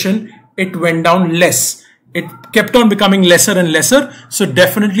immigration, it went down less. It kept on becoming lesser and lesser. So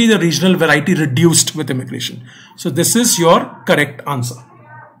definitely the regional variety reduced with immigration. So this is your correct answer.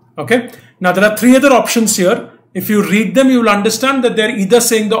 Okay. Now there are three other options here. If you read them, you will understand that they're either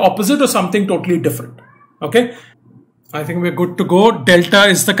saying the opposite or something totally different. Okay. I think we're good to go. Delta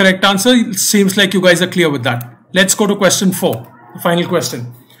is the correct answer. It seems like you guys are clear with that. Let's go to question 4, the final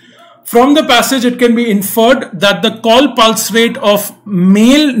question. From the passage, it can be inferred that the call pulse rate of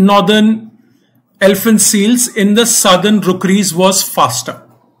male northern elephant seals in the southern rookeries was faster.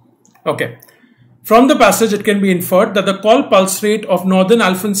 Okay. From the passage, it can be inferred that the call pulse rate of northern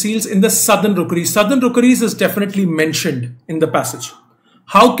elephant seals in the southern rookeries. Southern rookeries is definitely mentioned in the passage.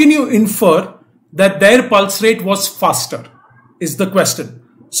 How can you infer that their pulse rate was faster is the question.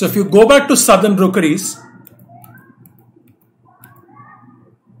 So if you go back to southern rookeries,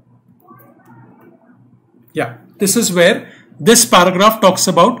 yeah, this is where this paragraph talks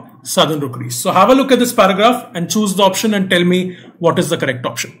about southern rookeries. So have a look at this paragraph and choose the option and tell me what is the correct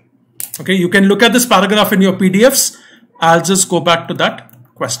option. Okay, you can look at this paragraph in your PDFs. I'll just go back to that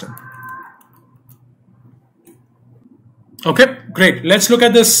question. Okay, great. Let's look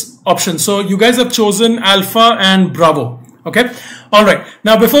at this option. So you guys have chosen Alpha and Bravo. Okay, all right.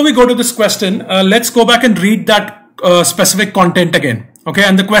 Now, before we go to this question, let's go back and read that specific content again. Okay,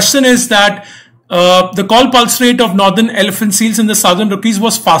 and the question is that the call pulse rate of northern elephant seals in the southern rookeries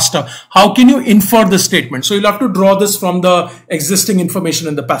was faster. How can you infer this statement? So you'll have to draw this from the existing information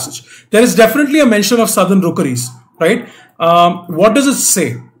in the passage. There is definitely a mention of southern rookeries, right? What does it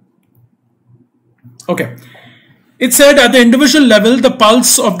say? Okay. It said at the individual level, the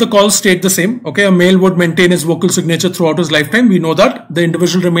pulse of the call stayed the same. Okay, a male would maintain his vocal signature throughout his lifetime. We know that. The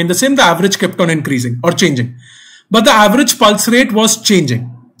individual remained the same. The average kept on increasing or changing. But the average pulse rate was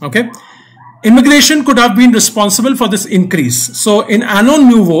changing. Okay. Immigration could have been responsible for this increase. So in Anno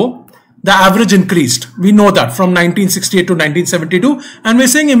Nouveau, the average increased. We know that from 1968 to 1972. And we're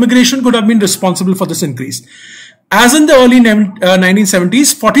saying immigration could have been responsible for this increase. As in the early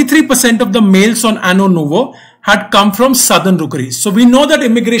 1970s, 43% of the males on Anno Nouveau had come from southern rookeries. So we know that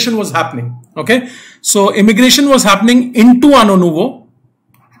immigration was happening. Okay. So immigration was happening into Anno Nouveau.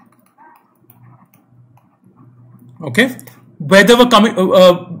 Okay. Where they were coming,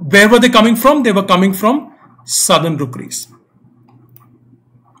 where were they coming from? They were coming from southern rookeries.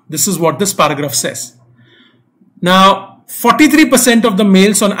 This is what this paragraph says. Now, 43% of the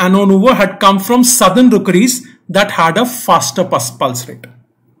males on Anno Nouveau had come from southern rookeries that had a faster pulse rate.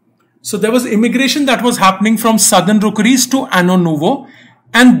 So there was immigration that was happening from southern rookeries to Anno Nouveau,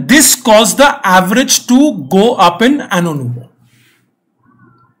 and this caused the average to go up in Anno Nouveau.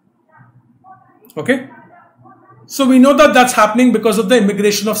 Okay. So we know that that's happening because of the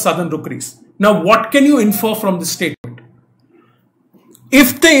immigration of southern rookeries. Now, what can you infer from this statement?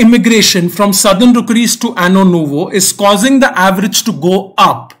 If the immigration from southern rookeries to Anno Nouveau is causing the average to go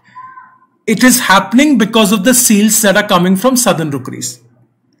up, it is happening because of the seals that are coming from southern rookeries.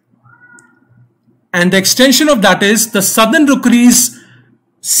 And the extension of that is the southern rookeries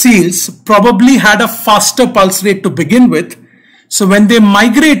seals probably had a faster pulse rate to begin with. So when they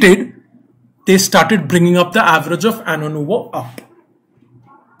migrated, they started bringing up the average of Anno Nouveau up.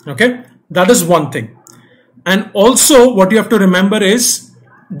 Okay, that is one thing. And also what you have to remember is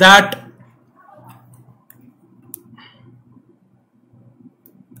that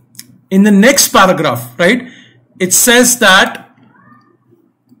in the next paragraph, right, it says that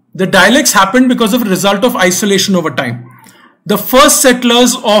the dialects happened because of a result of isolation over time. The first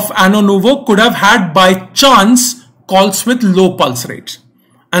settlers of Anno Nouveau could have had by chance calls with low pulse rates.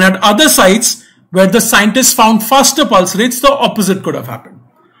 And at other sites, where the scientists found faster pulse rates, the opposite could have happened.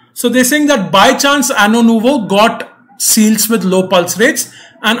 So they're saying that by chance Anno Nouveau got seals with low pulse rates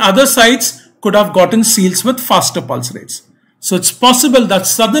and other sites could have gotten seals with faster pulse rates. So it's possible that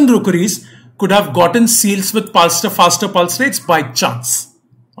southern rookeries could have gotten seals with faster pulse rates by chance.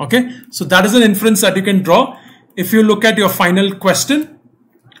 Okay, so that is an inference that you can draw. If you look at your final question,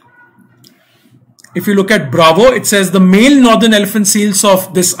 if you look at Bravo, it says the male northern elephant seals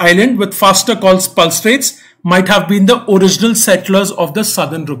of this island with faster pulse rates might have been the original settlers of the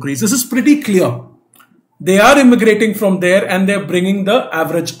southern rookeries. This is pretty clear. They are immigrating from there and they're bringing the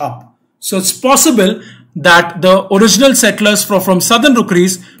average up. So it's possible that the original settlers from southern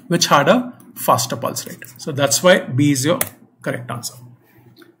rookeries which had a faster pulse rate. So that's why B is your correct answer.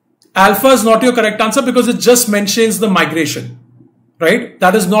 Alpha is not your correct answer because it just mentions the migration, right?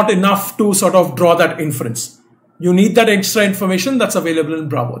 That is not enough to sort of draw that inference. You need that extra information that's available in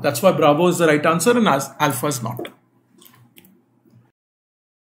Bravo. That's why Bravo is the right answer and Alpha is not.